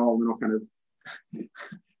sbio nôl, nhw'n kind of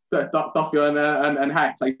doffio yn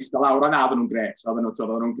het a eistedd lawr, a na, oedden nhw'n gret. Oedden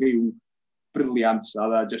nhw'n griw briliant,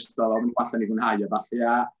 oedden nhw'n allan i fwynhau a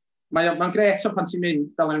falle. Mae'n gret o pan ti'n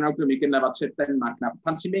mynd, fel yn awgrymu gynnaf ar trip Denmark,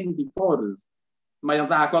 pan ti'n mynd i ffwrdd, mae'n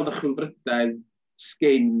dda gweld y chwilfrydedd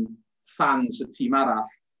sgyn fans y tîm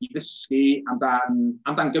arall i ddysgu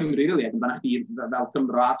amdan Gymru, really, ac amdano chdi fel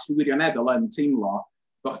Cymro a ti wirioneddol yn teimlo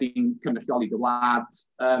bod chdi'n cynrychioli dy wlad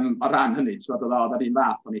o ran hynny, oedd ar un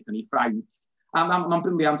fath o'n eithon ni Ffrainc. A mae'n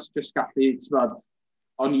briliant jyst gallu,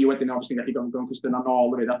 o'n i wedyn obviously gallu gofyn cwestiwn yn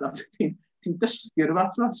ôl, ti'n dysgu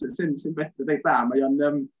rhywbeth, sy'n beth y dweud da,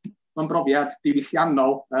 mae'n brofiad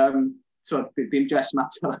diwylliannol, dim just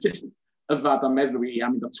matter, just yfad a meddwi a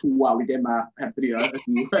mynd o twal i gema heb drio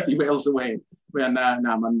ydi Wales Away. Mae'n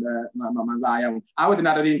dda iawn. A wedyn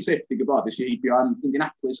ar yr un trip, dwi'n gwybod, eisiau heibio yn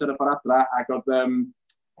Indianapolis ar y ffordd adra, ac oedd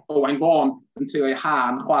Owain Vaughan yn treulio ei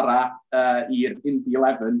hân chwarae i'r Indy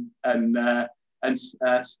 11 yn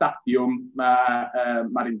stadiwm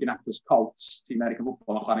mae'r Indianapolis Colts, tîm American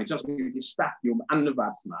Football yn chwarae. So, mae'n stadiwm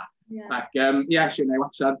anfarth yma. Ac eisiau gwneud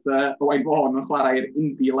watchad Owain Vaughan yn chwarae i'r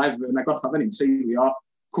Indy 11, ac wrth oedd yn treulio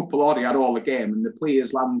cwpl ori ar ôl y gêm, yn y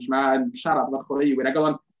Players Lounge yma, yn siarad efo'r chwaraewyr, ac oedd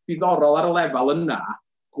o'n ddiddorol ar y lefel yna,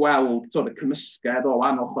 gweld y cymysgedd o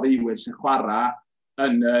wahanol chwaraewyr sy'n chwarae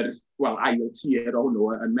yn yr, ail tier o hwnnw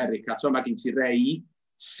yn America. Mae gen ti rei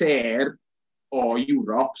ser o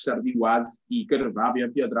Ewrop, sy'r ddiwedd i gyrfa, fi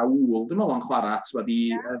oedd Raoul, dwi'n meddwl yn chwarae,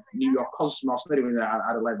 i New York Cosmos, neu rhywun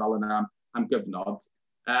ar y lefel yna am gyfnod.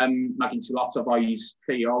 Mae gen ti lot o boys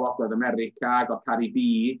lleol o Gogledd America, o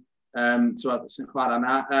Caribi, sy'n chwarae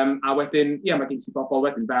yna. A wedyn, mae gen ti bobl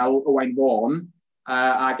wedyn fel Owain Vaughan,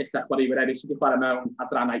 a gellach chwaraewyr eraill sydd wedi chwarae mewn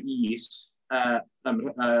adrannau is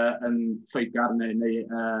yn Lloegr neu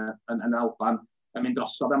yn Alban yn mynd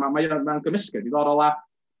drosodd. Mae'n gymysgedd diddorol a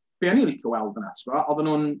be o'n i'n licio weld yna. Oedden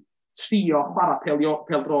nhw'n trio chwarae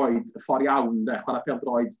pêl-droed y ffordd iawn, chwarae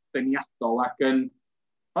pêl-droed deniadol ac yn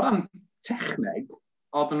o ran techneg,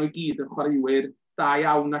 oedden nhw gyd yn chwaraewyr da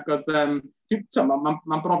iawn ac oedd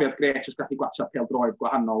mae'n brofiad gret os gallu gwachio pêl-droed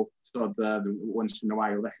gwahanol once in a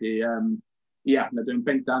while, felly dwi'n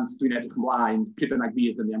bendant, dwi'n edrych ymlaen, pryd bynnag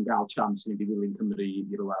fydd ni am gael chance i ni ddilyn Cymru i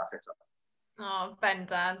rywle arall eto.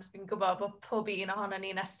 Bendant, fi'n gwybod bod pob un ohono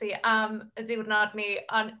ni nesu am y diwrnod ni,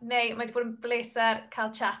 ond mae wedi bod yn bleser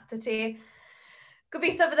cael chat y ti.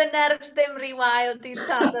 Gobeithio bydd y nerfs ddim rhy wael dydd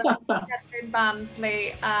Sadwrn erbyn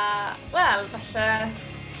Barnsley, a wel, falle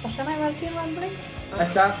na i weld ti yn Wembley?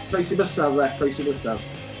 Ella, croesi bysaf, croesi bysaf.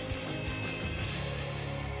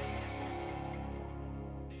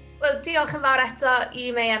 Wel, diolch yn fawr eto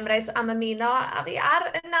i Mei Emrys am ymuno a fi ar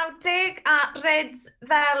y 90 a Reds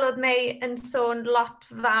fel oedd Mei yn sôn lot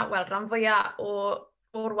rhan fwyaf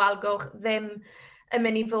o'r walgoch ddim yn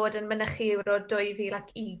mynd i fod yn mynychu Euro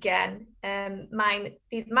 2020. Mae'n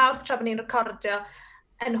ddydd Mawrth tra bod ni'n recordio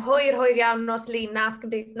yn hwyr iawn nos lun nath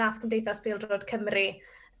Cymdeithas Pêl-droed Cymru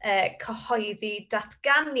cyhoeddi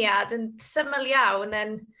datganiad yn syml iawn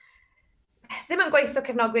ddim yn gweithio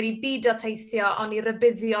cefnogwyr i byd o teithio, ond i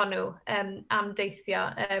rybuddio nhw am deithio.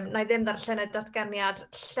 Na i ddim darllen y datganiad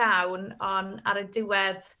llawn, ond ar y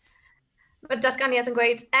diwedd, mae'r datganiad yn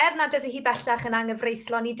gweud, nad ydy hi bellach yn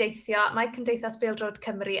anghyfreithlon i deithio, mae Cymdeithas Pêl-droed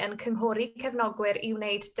Cymru yn cynghori cefnogwyr i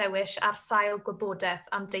wneud dewis ar sail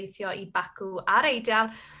gwybodaeth am deithio i Bacw a'r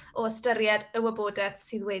Eidal o ystyried y wybodaeth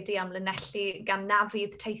sydd wedi amlinellu gan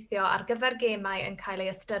nafydd teithio ar gyfer gemau yn cael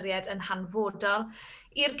ei ystyried yn hanfodol.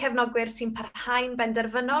 I'r cefnogwyr sy'n parhau'n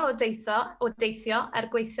benderfynol o deithio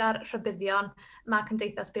gweithio'r rhybuddion, mae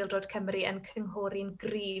Cymdeithas Pêl-droed Cymru yn cynghori'n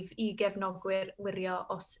gryf i gefnogwyr wirio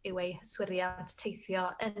os yw ei hyswiriant teithio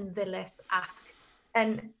yn ddilys ac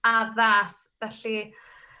yn addas. Felly,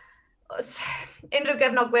 unrhyw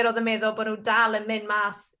gefnogwyr oedd yn meddwl bod nhw dal yn mynd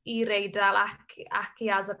mas i'r Eidal ac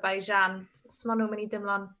i Azerbaijan, maen nhw'n mynd i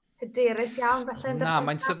dymlo'n hyderus iawn, felly. Na,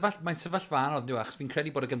 mae'n sefyllfa anodd, nhw, achos fi'n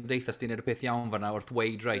credu bod y gymdeithas di'n edrych peth iawn fan'na wrth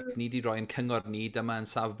weid, reit, ni di roi yn cyngor ni, dyma yn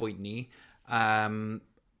safbwynt ni.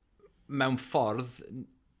 Mewn ffordd,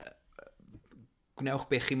 gwnewch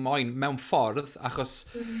be chi moyn, mewn ffordd, achos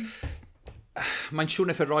mae'n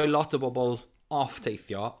siŵr neu roi lot o bobl off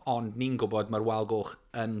teithio, ond ni'n gwybod mae'r walgoch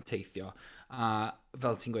yn teithio. A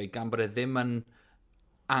fel ti'n gweud, gan bod e ddim yn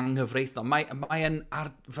anghyfreithlon. Mae yn,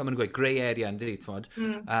 fel ma'n gweud, grey area yn dweud, ti'n modd.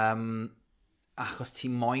 Achos ti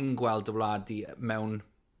moyn gweld y wlad i mewn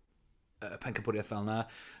pencampwriaeth fel yna,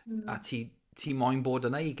 a ti moyn bod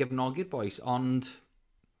yna i gefnogi'r boes, ond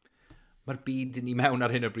mae'r byd i ni mewn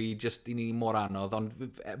ar hyn o bryd, just i ni mor anodd, ond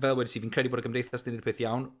fel wedi si, fi'n credu bod y gymdeithas yn peth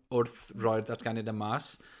iawn wrth roi'r datganiad y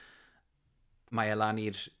mas. Mae e lan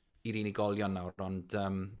i'r unigolion nawr, ond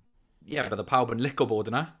bydde pawb yn licio bod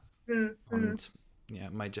yna, ond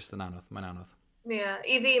mae jyst yn anodd, mae'n anodd.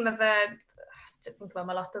 I fi mae fe, fi'n gwybod,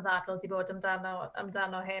 mae lot o ddadl wedi bod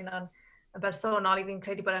amdano hyn, ond yn bersonol i fi'n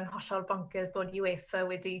credu bod e'n hollol bonkers bod UEFA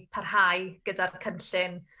wedi parhau gyda'r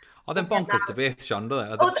cynllun. Oedd e'n bonkers dy beth, Sean, oedd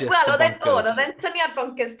e? Oedd e'n syniad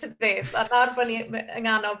bonkers dy beth, a nawr bod ni yng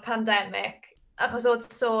nghanol pandemig, achos oedd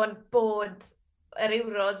sôn bod yr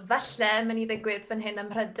Euros falle mynd i ddigwydd fan hyn ym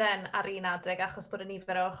Mhryden ar un adeg achos bod y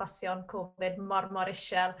nifer o achosion Covid mor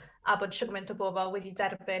isel a bod siwgment o bobl wedi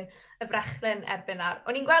derbyn y frechlyn erbyn nawr.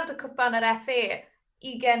 O'n i'n gweld y cwpan yr FA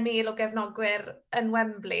 20,000 o gefnogwyr yn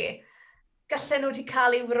Wembley. Gallen nhw wedi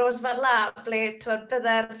cael Euros fel la, ble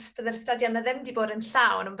bydde'r stadion ddim wedi bod yn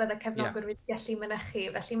llawn, ond bydde cefnogwyr wedi gallu mynychu.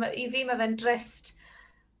 Felly i fi mae fe'n drist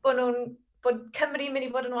bod Cymru mynd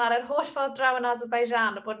i fod yn war yr holl ffordd draw yn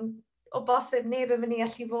Azerbaijan, a bod o bosib neb yn mynd i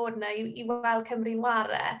allu fod yna i weld Cymru'n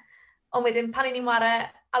ware. Ond wedyn, pan ni'n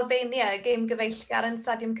ware Albania, gêm gyfeillgar yn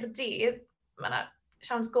Stadiwm Caerdydd, mae yna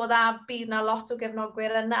siawns go dda bydd na lot o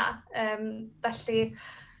gefnogwyr yna. Felly,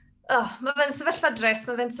 mae fe'n sefyllfa drist,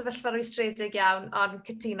 mae fe'n sefyllfa rwystredig iawn, ond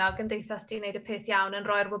cytuno, gymdeithas di'n gwneud y peth iawn yn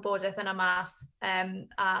rhoi'r wybodaeth yna mas.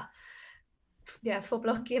 Phob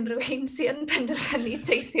lwc i unrhyw un sy'n penderfynu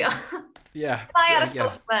teithio. Byddai ar y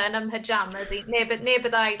soffa yn ym pyjamas i, neu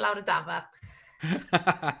byddai lawr y dafar.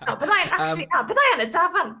 Byddai yn y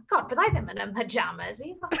dafar. God, byddai ddim yn ym pyjamas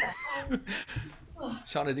i.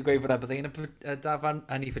 Sean wedi gweud bod byddai yn y dafar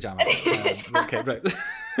yn ei pyjamas.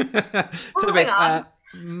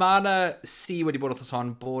 Mae yna wedi bod wrth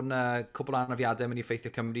hon bod yna cwbl anafiadau mynd i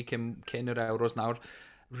ffeithio Cymru cyn yr Euros nawr.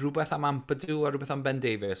 Rhywbeth am Ampadu a rhywbeth am Ben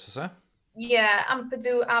Davies, oes e?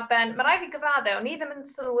 Ampadu a Ben. Mae rai fi gyfadde, o'n i ddim yn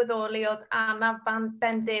sylweddoli oedd Anna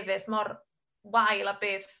Ben Davies mor wael a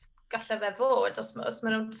beth gallai fe fod, os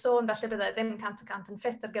maen nhw'n sôn felly byddai ddim 100% yn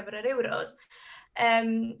ffit ar gyfer yr Euros.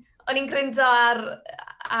 o'n i'n gryndo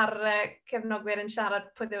ar cefnogwyr yn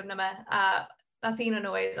siarad pwy ddiwrnod yma, a nath un o'n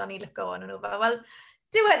nhw weid, o'n i lygo o'n nhw, wel,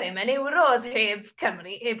 dyw e ddim yn Euros heb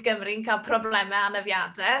Gymru'n cael problemau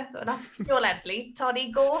anafiadau. So, nath Joe Ledley torri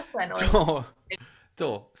gos yn oed.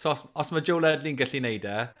 Do. So, os mae Joe Ledley'n gallu neud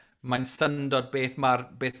mae'n syndod beth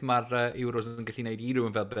mae'r Euros yn gallu neud i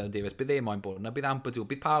rhywun fel Ben Davies. Bydd moyn bod yna, bydd Ampadu,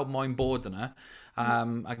 bydd pawb moyn bod yna.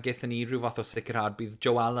 A gaethon ni rhyw fath o sicrhad bydd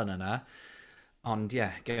Joe Allen yna. Ond ie,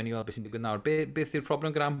 gewn ni weld beth sy'n digwydd nawr. Beth yw'r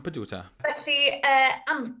problem gyda Ampadu ta? Felly,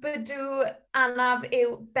 Ampadu anaf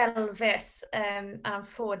yw Belfus yn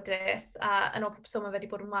anffodus, a yn o popswm mae wedi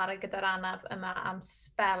bod yn marw gyda'r anaf yma am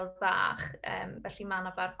spel bach. Felly mae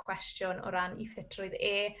anaf ar cwestiwn o ran i ffitrwydd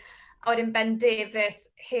A wedyn Ben Davies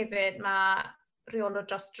hefyd, mae reolwr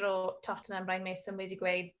dros dro Tottenham Brian Mason wedi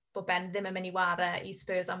gweud bod Ben ddim yn mynd i ware i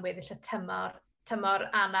Spurs am weddill y tymor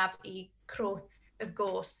anaf i croth y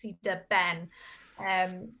gos sydd dy Ben.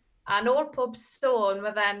 A nôl pob sôn,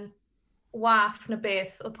 mae fe'n waff na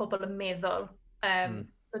beth o pobl yn meddwl.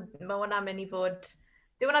 So mae hwnna'n mynd i fod...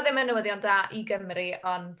 Dyw hwnna ddim yn newyddion da i Gymru,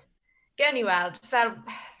 ond gewn ni weld, fel...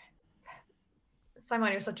 Sa'n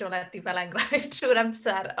mwyn i wrth o Joe Ledley fel enghraifft trwy'r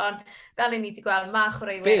amser, ond fel ni wedi gweld, mae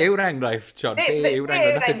chwaraewyr... Fe yw'r enghraifft, John, fe yw'r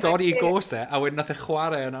enghraifft. Nath e dorri i gosau, a wedyn nath e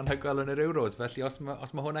chwarae yn anhygoel yn yr Euros, felly os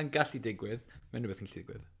mae hwnna'n gallu digwydd, mae'n rhywbeth yn gallu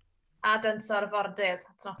digwydd. A dynsor fordydd,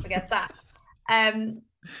 let's not forget that.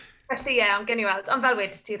 Felly ie, ond gen i weld, ond fel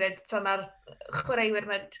wedys ti ryd, mae'r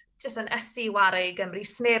chwaraewyr jyst yn ysu warau i Gymru,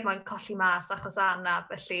 sneb mae'n colli mas achos anna,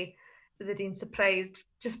 felly bydde di'n surprised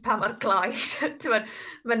jyst pa mor gloi.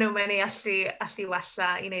 Maen nhw'n mynd i allu wella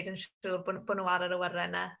i wneud yn siŵr bod nhw ar yr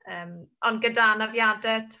awyren yna. Ond gyda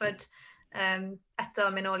anafiadau, eto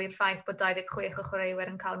mynd ôl i'r ffaith bod 26 o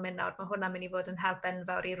chwaraewyr yn cael mynd nawr, mae hwnna'n mynd i fod yn help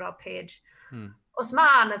enfawr i Rob Page. Os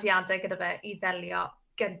mae anafiadau gyda fe i ddelio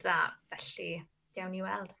gyda, felly gewn ni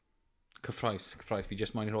weld. Cyffroes, fi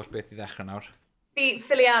jyst moyn i'r holl beth i ddechrau nawr. Fi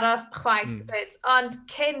ffili aros chwaith, ond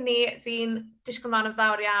cyn ni fi'n disgwyl ma'n yn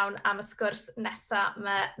fawr iawn am y sgwrs nesaf.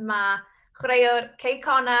 Mae chwaraewr Cey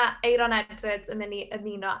Connor, Aaron Edwards yn mynd i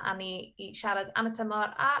ymuno â ni i siarad am y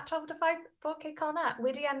tymor a trafod y ffaith bod Cey Connor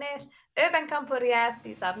wedi ennill y bencampwriaeth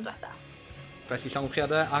i sadwrn diwetha. Felly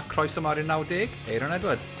llongyfchiadau a croeso mawr i'r 90, Aaron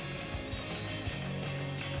Edwards.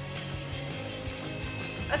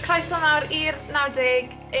 Y croeso mawr i'r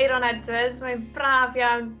 90, Aaron Edwards. Mae'n braf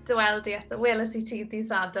iawn dyweld i eto. Weles i ti di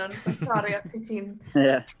Sadwrn, so sori os i ti'n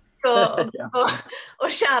o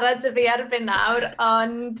siarad y fi erbyn nawr.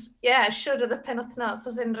 Ond ie, siwr oedd y penwythnos.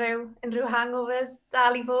 Os unrhyw hangovers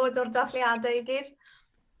dal i fod o'r dathliadau i gyd?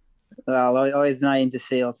 Wel, oedd yna un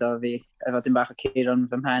dysil, so fi efo dim bach o Ciron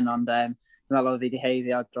fy mhen, ond dwi'n meddwl oedd fi wedi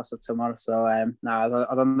heiddio dros y tymor, so oedd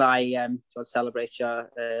o'n dda i celebratio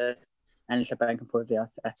ennill y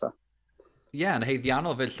bencampwriaeth eto. Ie, yn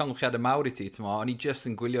heiddiannol fel llongyfchiadau mawr i ti, o'n i just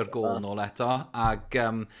yn gwylio'r gol nôl eto, ac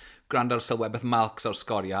gwrando ar sylwebeth Malcs o'r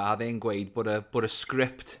sgorio, a ddeu'n gweud bod y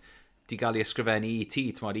sgript di gael ei ysgrifennu i ti,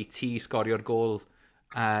 i ti sgorio'r gol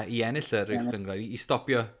i ennill yr Uwchlyngau, i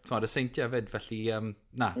stopio y seintiau fyd, felly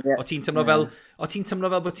o ti'n tymlo fel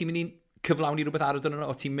bod ti'n mynd i cyflawni rhywbeth ar y dyn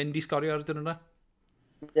nhw, o ti'n mynd i sgorio ar y dyn nhw?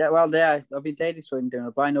 Wel, o fi'n deud i swyn dyn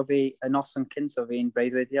nhw, blaen o fi y noson cynt o fi'n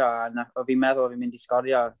breuddwydio, a o fi'n meddwl o fi'n mynd i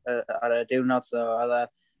sgorio ar y diwrnod, so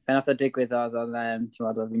pen oedd y digwydd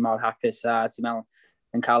oedd fi mor hapus, a ti'n meddwl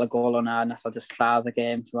yn cael y gol o'na, nath o just lladd y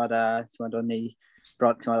gêm, o'n ni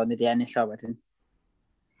di ennill o wedyn.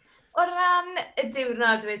 O ran y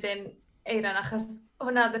diwrnod wedyn, Eiran, achos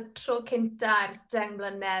hwnna oedd y tro cynta ers 10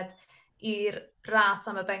 mlynedd i'r ras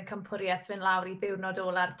am y bencampwriaeth fynd lawr i ddiwrnod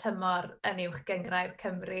ola'r tymor yn uwch gyngrau'r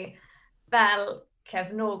Cymru. Fel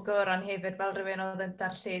cefnogwr, ond hefyd fel rhywun oedd yn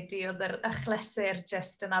darlledu, oedd yr achlysur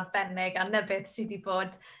jyst yn arbennig, a na beth sydd wedi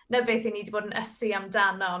bod, na beth i ni wedi bod yn ysu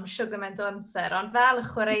amdano am siwgyment o amser. Ond fel y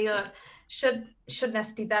chwaraewr, siwr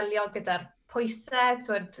nes di ddelio gyda'r pwysau,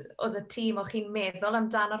 oedd y tîm o chi'n meddwl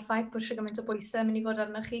amdano'r ffaith bod siwgyment o bwysau yn mynd i fod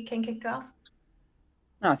arnoch chi cyn kick-off?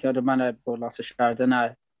 Na, mae'n bod lot o siarad yna.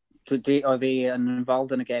 Oedd fi yn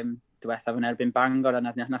involved yn y gêm diwethaf yn erbyn Bangor, a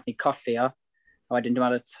nath ni colli o. A wedyn dwi'n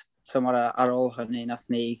meddwl tymor ar ôl hynny, nath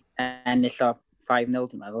ni ennill o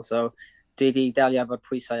 5-0, dwi'n meddwl. So, dwi wedi delio efo'r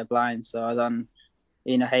pwysau o blaen. So, oedd o'n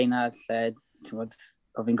un o heina lle, oedd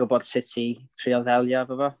fi'n gwybod sut i trio ddelio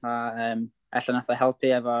efo fo. A ella nath o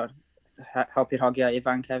helpu'r hogiau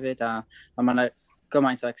ifanc hefyd. A mae'n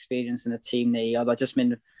gymaint o experience yn y tîm ni. Oedd o just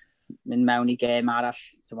mynd mewn i gêm arall,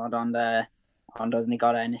 ond oedd ni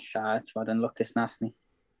gorau ennill a yn lwcus nath ni.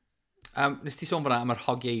 Nes ti sôn fyna am yr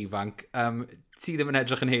hogiau ifanc. Ti ddim yn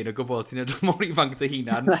edrych yn hyn o gwbl, ti'n edrych mor ifanc dy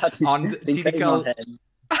hunan. Ond ti wedi cael...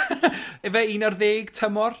 Efe 11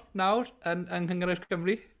 tymor nawr yng Nghyngrair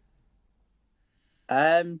Cymru?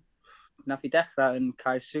 Nath i dechrau yn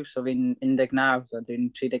Caer Sws, so fi'n 19, so dwi'n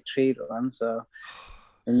 33 rwan, so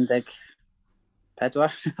 14.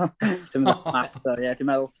 Dwi'n meddwl math, so dwi'n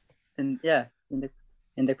meddwl,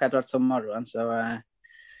 14 tymor rwan, so mae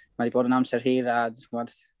wedi bod yn amser hir a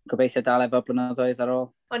gobeithio dal efo blynyddoedd ar ôl.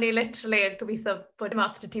 O'n i literally yn gobeithio bod dim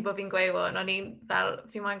ots dy ti bod fi'n gweud hwn, o'n i'n fel,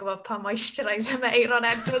 fi'n moyn gwybod pa moisturiser mae Eiron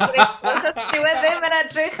edrych yn dyw e ddim yn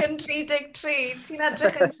edrych yn 33, ti'n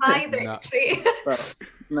edrych yn 23.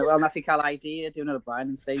 Wel, nath i cael ID y diwrnod o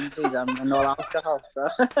blaen yn Sainsbury's am yn ôl alcohol.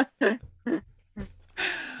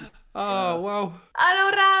 Oh, wow. A o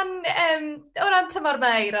ran tymor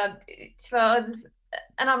mae Eiron,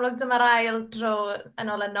 yn amlwg dyma'r ail dro yn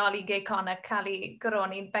olynol i Geicona cael ei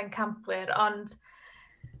gyroni'n bencampwyr, ond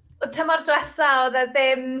o tymor diwetha oedd e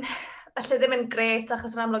ddim yn gret,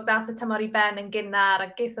 achos yn amlwg dath y tymor i ben yn gynnar, a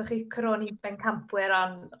geithoch chi cyroni bencampwyr,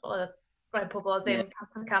 ond oedd rhoi pobl ddim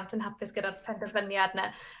 100% yn hapus gyda'r penderfyniad yna.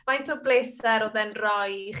 Faint o bleser oedd e'n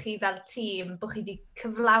rhoi i chi fel tîm bod chi wedi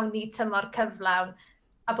cyflawni tymor cyflawn,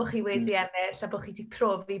 a bod chi wedi ennill, a bod chi wedi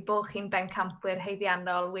profi bod chi'n bencampwyr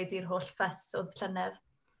heiddiannol wedi'r holl ffys oedd llynedd?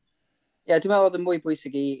 Ie, dwi'n meddwl oedd yn mwy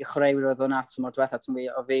bwysig i chreuwyr oedd hwnna tymor diwetha.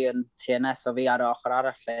 O fi yn TNS, o fi ar y ochr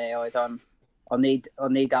arall lle, o'n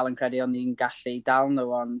ni dal yn credu o'n ni'n gallu dal nhw,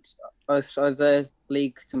 ond oedd y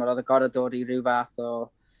lig, oedd y gorau dod i ryw fath o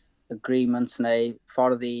agreement neu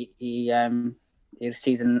ffordd i'r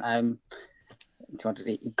season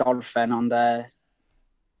i gorffen, ond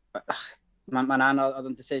mae'n anodd, oedd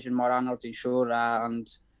yn decision mor anodd dwi'n siŵr, ond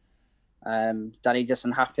da ni jyst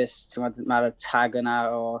yn hapus, mae'r tag yna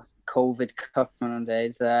o Covid Cup, maen nhw'n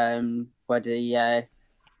dweud,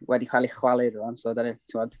 wedi cael ei chwalu rwan, so dwi'n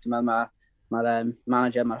meddwl mae'r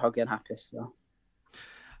manager, mae'r hogiau'n hapus. So.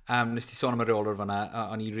 Nes ti sôn am y reolwr fanna,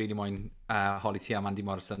 o'n i really moyn holi ti am Andy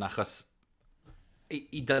Morrison, achos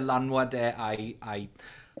i dylanwad a'i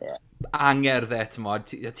angerdd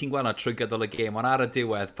ti'n gweld na trwy gydol y gêm, ond ar y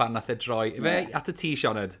diwedd pan nath e droi, at y ti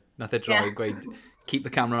Sioned, nath e droi, gweud, keep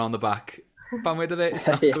the camera on the back. Pan wedodd e, it's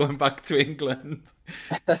not going back to England,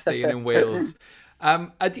 staying in Wales.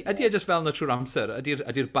 Ydy e just fel yna trwy'r amser?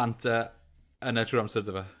 Ydy'r bant yna trwy'r amser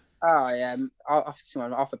dy fe?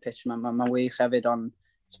 Off y pitch, mae'n wych hefyd, ond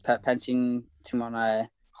pen ti'n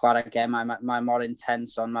chwarae gemau, mae mor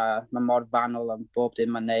intense, ond mae mor fanwl am bob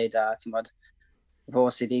dim mae'n neud, a ti'n bod, fo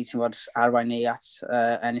sydd wedi arwain ni at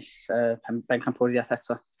ennill bencampwriaeth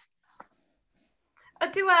eto.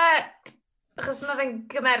 Ydyw e, achos mae fe'n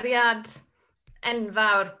gymeriad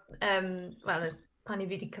enfawr, pan i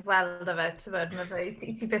fi wedi cyfweld o fe,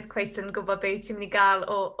 ti byth cweit yn gwybod beth ti'n mynd i gael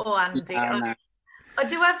o Andy.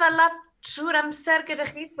 Ydyw e fel trwy'r amser gyda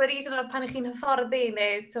chi, pan ych chi'n hyfforddi,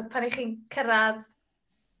 neu pan ych chi'n cyrraedd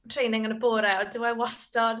training yn y bore, ydyw e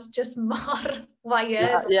wastad just mor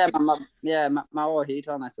wired? Mae o hyd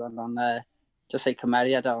fel nes, ond just ei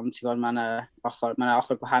cymeriad, ond mae'n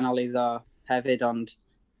ochr gwahanol iddo hefyd, ond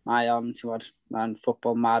mae'n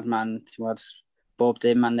ffwtbol mad, mae'n bob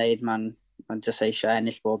dim mae'n neud, mae'n just eisiau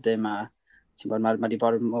ennill bob dim, a mae wedi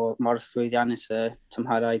bod mor llwyddiannus y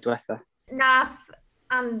tymherau diwetha. Nath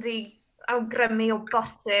Andy awgrymu o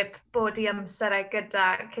bosib bod i amserau gyda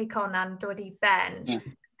Ceicona'n dod i ben.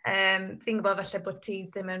 Fi'n gwybod felly bod ti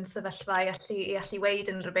ddim yn sefyllfa i allu weid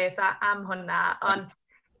yn rhywbeth am hwnna, ond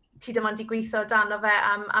ti dim ond i gweithio dan o fe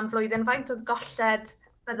am flwyddyn. Faint o golled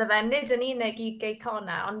bydde fe, nid yn unig i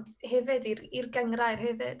Geicona, ond hefyd i'r gyngrair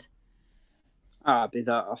hefyd? Bydd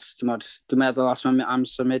dwi'n meddwl, os mae'n am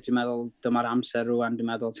symud, dwi'n meddwl dyma'r amser rwan, dwi'n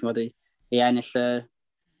meddwl, i ennill y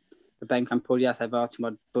bencampwriaeth efo,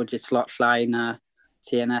 budget slot llai na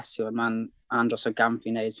TNS, mae'n andros o gamp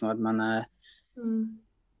i wneud,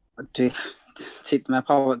 mae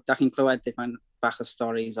pobl, da chi'n clywed mae'n bach o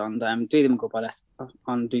stories, ond dwi ddim yn gwybod eto,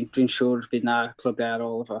 ond dwi'n siŵr bydd na clwbiau ar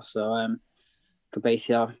ôl efo, so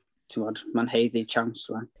gobeithio, mae'n heiddi chance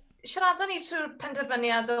rwan. Siaradon ni trwy'r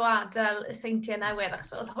penderfyniad o adael y Seintiau Newydd,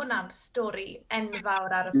 achos oedd hwnna'n stori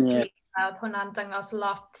enfawr ar y pryd. Oedd hwnna'n dangos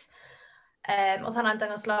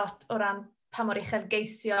lot o ran pa mor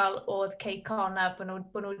uchelgeisiol oedd Ceicona, bod nhw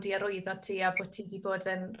wedi arwyddo ti a bod ti wedi bod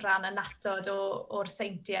yn rhan anatod o'r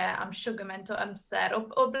Seintiau am siwgyment o amser.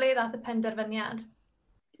 O ble ddath y penderfyniad?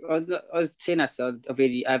 Oedd TNS, o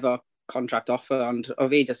fi efo contract offer, ond o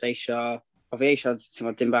fi eisiau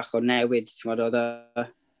dim bach o newid, oedd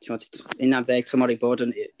 11 tymor i bod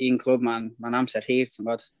yn un clwb, mae'n amser hir,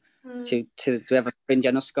 dwi efo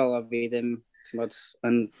ffrindiau'n ysgol, a fi ddim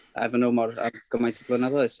efo nhw mor gymaint o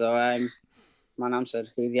blynyddoedd, so mae'n amser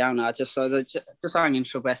hir iawn, a jyst angen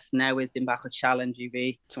rhywbeth newydd, dim bach o challenge i fi,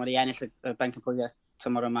 i ennill y bencampwriaeth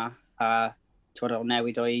tymor yma, a o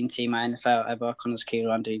newid o un tîm a NFL efo Connors Keir,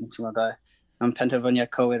 ond dwi'n Mae'n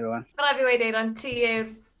penderfyniad cywir rwan. Mae rai fi wedi Eiron, ti yw'r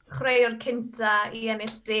chreuwr cynta i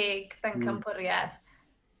ennill 10 bencampwriaeth.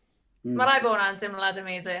 Mae rai bod hwnna'n dimlad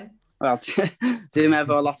amazing. Wel, dwi'n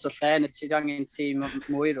meddwl lot o lle, nid ti angen tîm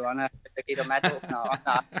mwy rwan, y gyd o medals na.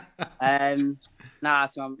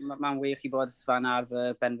 Mae'n wych i bod fan ar fy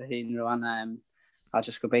ben fy hun rwan, a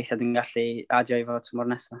jyst gobeithio dwi'n gallu adio i fo tymor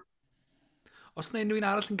nesaf. Os na unrhyw un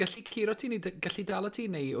arall yn gallu curo ti, neu gallu dal o ti,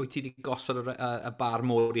 neu wyt ti wedi gosod y bar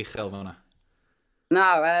môr uchel fe hwnna? Na,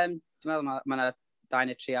 dwi'n meddwl mae yna 2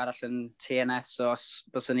 neu 3 arall yn TNS, so os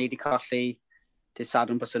bys ni wedi colli dydd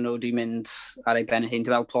Sadwrn bys nhw wedi mynd ar ei ben hyn.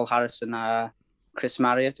 Dwi'n meddwl Paul Harrison a Chris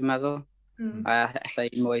Marriott, dwi'n meddwl. Ella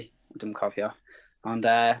un mwy, dwi'n cofio. Ond,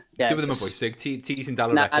 Dwi ddim yn bwysig, ti sy'n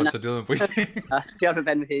dal o record, so dwi ddim yn bwysig. Ti ar y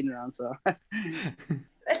ben fy hun rhan, so.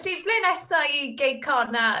 Felly, ble nesaf i Gay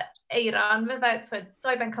Con a Eiron, fe fe,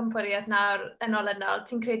 2 bencampwriaeth nawr yn ôl,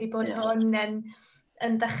 ti'n credu bod hwn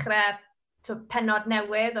yn dechrau penod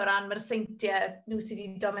newydd o ran mae'r seintiau nhw sydd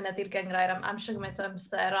wedi dominaddu'r gyngrair am siwr gymaint o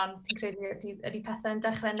amser, ond ti'n credu ydy pethau'n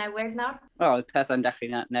dechrau newydd nawr? Wel, pethau'n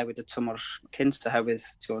dechrau newid y tymor cynt oherwydd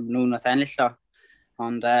nhw'n oedd ennill o.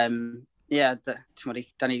 Ond, da ni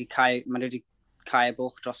wedi cael y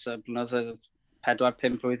bwlch dros y blynyddoedd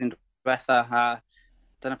 4-5 blwyddyn diwetha, a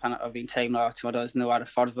dyna pan o fi'n teimlo, oedd nhw ar y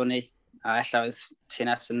ffordd fo ni, a ella oedd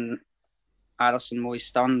TNS yn aros yn mwy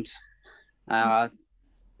stond.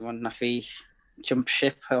 Na fi jump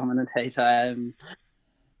ship o'n nhw'n dweud.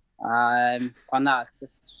 Ond na,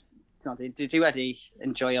 dwi wedi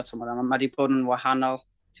enjoyo tymor. Mae wedi bod yn wahanol,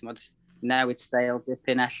 newid steil,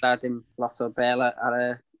 dipyn ella, dim lot o bel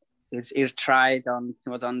i'r traed,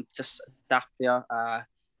 ond just adaptio a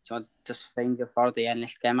just ffeindio ffordd i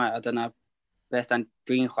ennill gemau. A dyna beth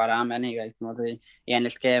dwi'n chwarae am anyway, i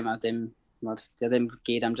ennill gemau, ddim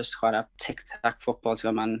gyd am just chwarae tic-tac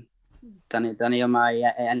ffwtbol, Da ni yma i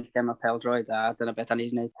ennill gem y pêl-droed, a dyna beth da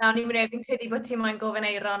ni'n gwneud. Fi'n credu bod ti'n moyn gofyn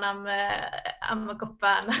Eiron am y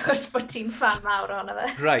gwpan, achos bod ti'n fan mawr o'na fe.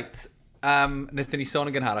 Right. Nethon ni sôn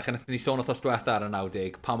yn gynharach, a nethon ni sôn wrthos diwetha ar y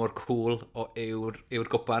 90, pa mor cool yw'r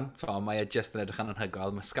gwpan. Mae e just yn edrych yn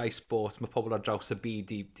anhygoel. Mae Sky Sports, mae pobl ar draws y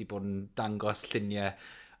byd di bod yn dangos lluniau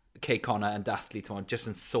Cey Connor yn dathlu, just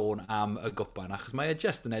yn sôn am y gwpan, achos mae e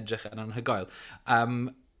just yn edrych yn anhygoel.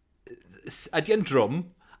 Ydy yn drwm,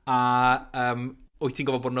 a wyt ti'n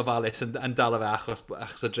gofod bod yn ofalus yn dal o fe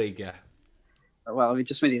achos y dreigiau? Wel, fi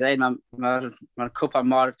jyst mynd i ddweud, mae'r cwpan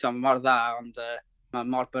mor dda, ond mae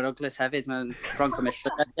mor beryglus hefyd. Mae'n bron cymryd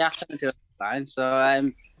llygad allan yn ffyrdd. So,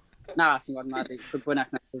 na, ti'n gwybod, mae'r gwybwynach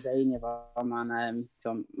na ddweud efo,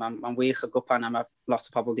 mae'n wych y gwpan a mae lot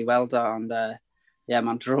o pobl di weld o, ond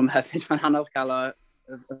mae'n drwm hefyd, mae'n anodd cael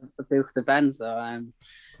y buwch dy ben, so,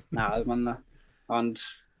 ond,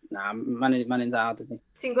 na, mae'n un dda, dydy.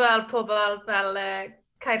 Ti'n gweld pobl fel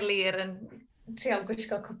Caerlir yn trial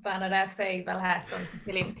gwisgo cwpan yr FA fel het, ond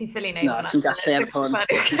ti'n ffili neud hwnna. Na, ti'n gallu ar hwn.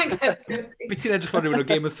 Be ti'n edrych fan rhywun o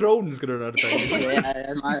Game of Thrones gyda'n ardal?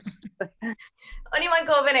 O'n i moyn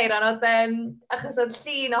gofyn Eiron, achos oedd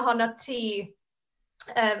llun ohono ti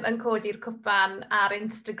yn codi'r cwpan ar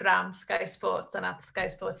Instagram Sky Sports, yna Sky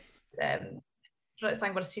Sports, sa'n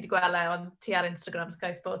gwybod os ti wedi gweld ond ti ar Instagram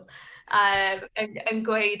Sky Sports, yn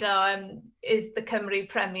gweud is the Cymru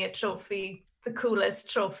Premier Trophy the coolest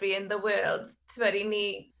trophy in the world?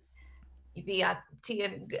 I fi a ti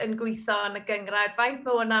yn gweithio yn y gyngrair, faint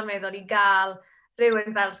mae hwnna'n meddwl i gael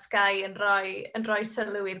rhywun fel Sky yn rhoi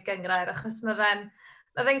sylw i'r gyngrair, achos mae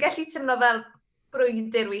fe'n gallu teimlo fel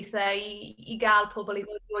brwydr weithiau i gael pobl i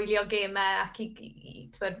ddod i wylio gemau ac i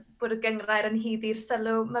bod y gyngrair yn hyddi'r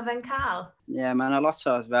sylw mae fe'n cael. Ie, mae yna lot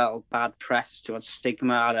o fel bad press,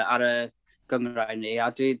 stigma ar y gyngrair ni,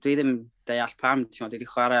 a dwi ddim deall pam, dwi wedi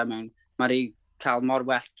chwarae mewn. Mae wedi cael mor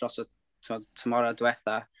well dros y tymor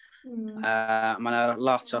diwetha. Mae yna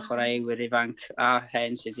lot o chwaraewyr ifanc a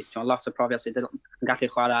hen sydd, lot o profiad sydd yn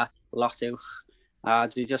gallu chwarae lot uwch. A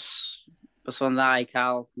dwi bys o'n dda i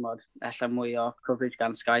cael ella mwy o coverage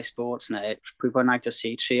gan Sky Sports neu pwy bynnag jyst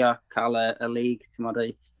i trio cael y league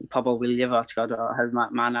i pobl wylio fo, oherwydd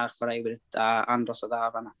mae yna chwaraewyr andros o dda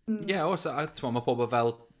fan'na. Ie, mae pobl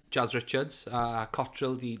fel Jazz Richards a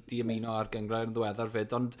Cottrell di ymuno ar gyngrair yn ddiweddar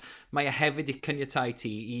fyd, ond mae e hefyd i cyniatau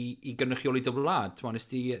ti i gynrychioli dy wlad. Nes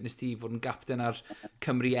ti fod yn gapten ar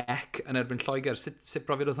Cymru Ec yn erbyn Lloegr. Sut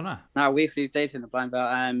brofiad oedd hwnna? Na, wych wedi dweud hyn o blaen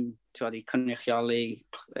fel i cynrychioli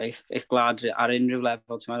eich gwlad ar unrhyw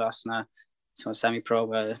lefel, os na semi-pro,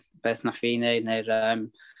 beth na fi wneud, neu'r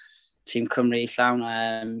tîm Cymru i llawn.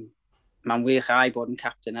 Mae'n wych ai bod yn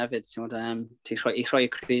capten hefyd. I rhoi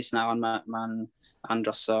y crys na, ond mae'n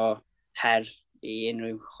andros o her i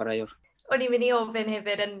unrhyw chwaraewr. O'n i'n mynd i ofyn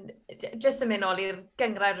hefyd, jyst yn mynd ôl i'r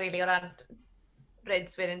gyngrair rili o ran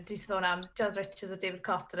Rids wedyn, di sôn am Giles Richards a David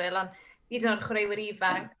Cotterill, ond hyd yn oed chwaraewyr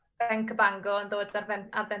ifanc, Ben Cabango yn dod ar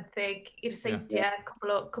benthyg i'r seintiau,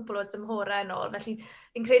 cwbl o dymhorau yn ôl. Felly,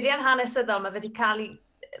 fi'n credu yn hanesyddol,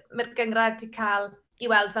 mae'r gyngrair wedi cael i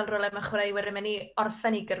weld fel rolau mae chwaraewyr yn mynd i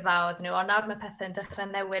orffen i gyrfaodd nhw, ond nawr mae pethau'n dechrau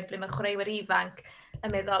newid ble mae chwaraewyr ifanc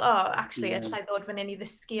yn meddwl, actually, allai ddod fan hyn i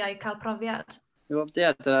ddysgu a i cael profiad.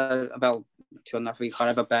 Fel, nath fi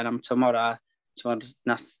chwarae efo Ben am tymor a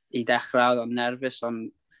nath i dechrau, oedd o'n nerfus, ond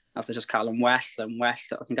nath o just cael yn well.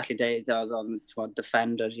 Oedd hi'n gallu deud oedd o'n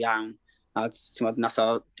defender iawn. A nath o,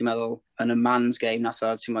 dwi'n meddwl, yn y man's game, nath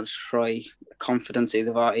o rhoi confidence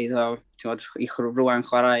iddo fo, i rwan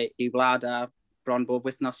chwarae i wlad a bron bob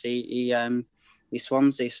wythnos i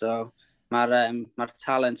Swansea. So mae'r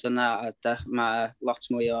talent yna, a mae lot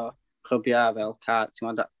mwy o clwbiau fel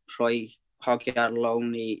rhoi hogi ar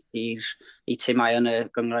loan i tîmau yn y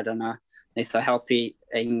gyngrair yna. Wnaeth o helpu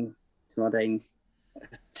ein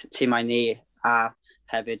tîmau ni a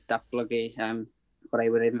hefyd datblygu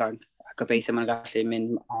chwaraewyr ifanc. A gobeithio mae'n gallu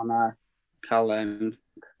mynd on a cael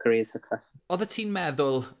career success. Oedd y ti'n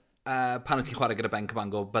meddwl pan wyt ti'n chwarae gyda Ben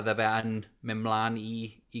Cabango, bydde fe yn mynd mlaen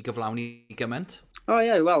i gyflawni gymaint?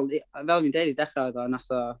 Wel, fel fi'n deud i dechrau,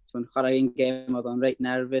 nath o chwarae un gêm, oedd o'n reit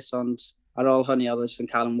nerfus, ond ar ôl hynny, oedd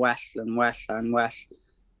o'n cael yn well.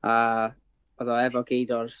 A oedd o efo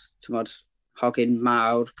gyd o'r hogyn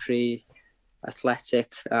mawr, cry,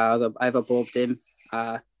 athletic, a oedd o efo bob dim,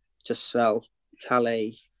 a just fel cael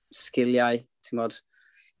ei sgiliau, yn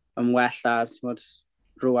well, a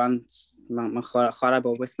rwan, mae'n chwarae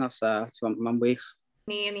bob wythnos, a mae'n wych.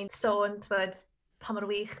 Ni'n sôn, pa mor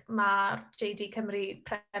wych mae'r JD Cymru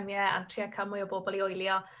Premier a'n trio cael mwy o bobl i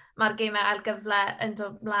oelio. Mae'r gemau ailgyfle yn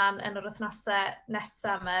dod mlaen yn yr wythnosau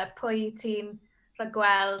nesaf yma. Pwy ti'n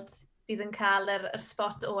rhagweld bydd yn cael yr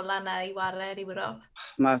spot ola yna i wario yn Ewrop?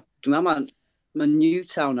 Dwi'n meddwl mae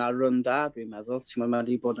Newtown a run da, dwi'n meddwl. Mae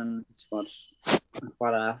wedi bod yn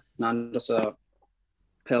chwarae nandos o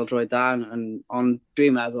pêl-droed da, ond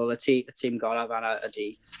dwi'n meddwl y tîm gorau fanna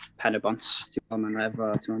ydy Pen-y-bont. Mae'n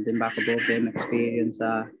efo dim bach o bob dim experience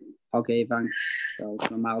a hogi ifanc.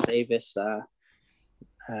 Mae Mal Davies a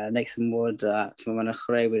Nathan Wood a mae'n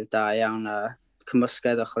chwaraewyr da iawn a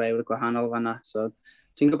cymysgedd o chwaraewyr gwahanol fanna. So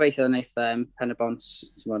dwi'n gobeithio wneith Pen-y-bont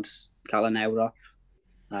cael yn Ewrop.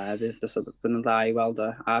 Bydd yn dda i weld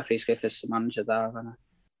a Rhys Griffiths y manager da fanna.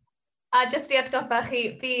 A jyst i atgoffa chi,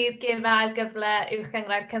 bydd gemau ar gyfle uwch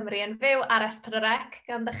gyngrair Cymru yn fyw ar S4C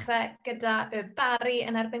gan ddechrau gyda y Bari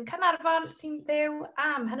yn erbyn Caernarfon sy'n fyw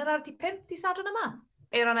am 4:05 dydd Sadwrn yma.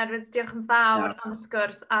 Euron Edwards, diolch yn fawr am y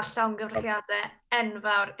sgwrs a llawn gyfrchiadau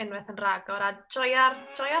enfawr unwaith yn rhagor a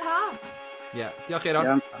joio'r haf. Diolch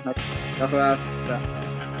Euron. Diolch yn fawr.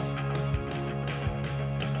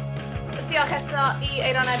 Diolch eto i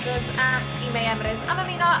Euron Edwards ac i May Emrys am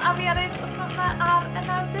ymuno a fi ar Ryd wythnos yma ar y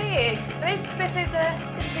 90. Ryd, beth yw dy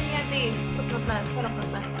gynlluniau di wythnos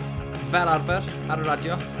yma? Fel arfer ar y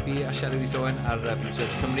radio, fi a Sherry wedi sôn ar BBC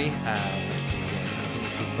Cymru.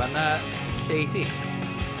 Felly, lle i ti?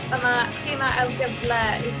 Yma gemau ailgyfle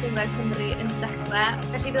uwch gyngrair Cymru yn dechrau.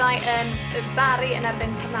 Felly byddai yn y Bari yn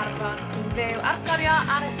erbyn Caernarfon sy'n fyw ar sgorio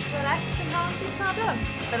ar S4C Cymraeg dydd Sadwrn.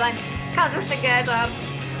 Byddai'n cadw'r llyged ar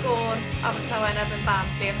sgôr Abertawe yn erbyn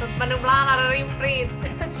Barnsley, achos maen nhw'n mlaen ar yr un pryd.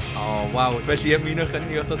 Waw. Felly ymunwch yn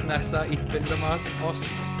ni wythnos nesaf i fynd y mas os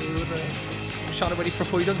yw'r siarad wedi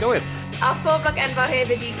proffwydo'n gywir. A phob lwc enfawr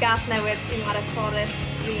hefyd i Gas Newydd sy'n chwarae Forest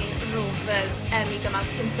Green Rovers i gymal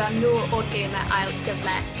cyntaf nhw o'r gemau ail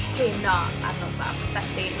gyfle heno ar nos Fawr.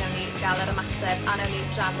 Felly, newn ni gael yr ymateb a newn ni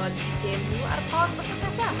drafod i gêm nhw ar y pod wythnos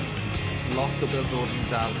nesaf. Lot o bêl-drod yn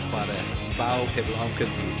dal chwarae. Baw heblaw am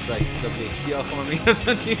cyntaf. Reit, lyflu. Diolch am ymuno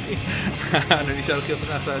dyn ni. A newn ni siarad chi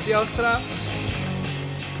wythnos nesaf. Diolch, tra!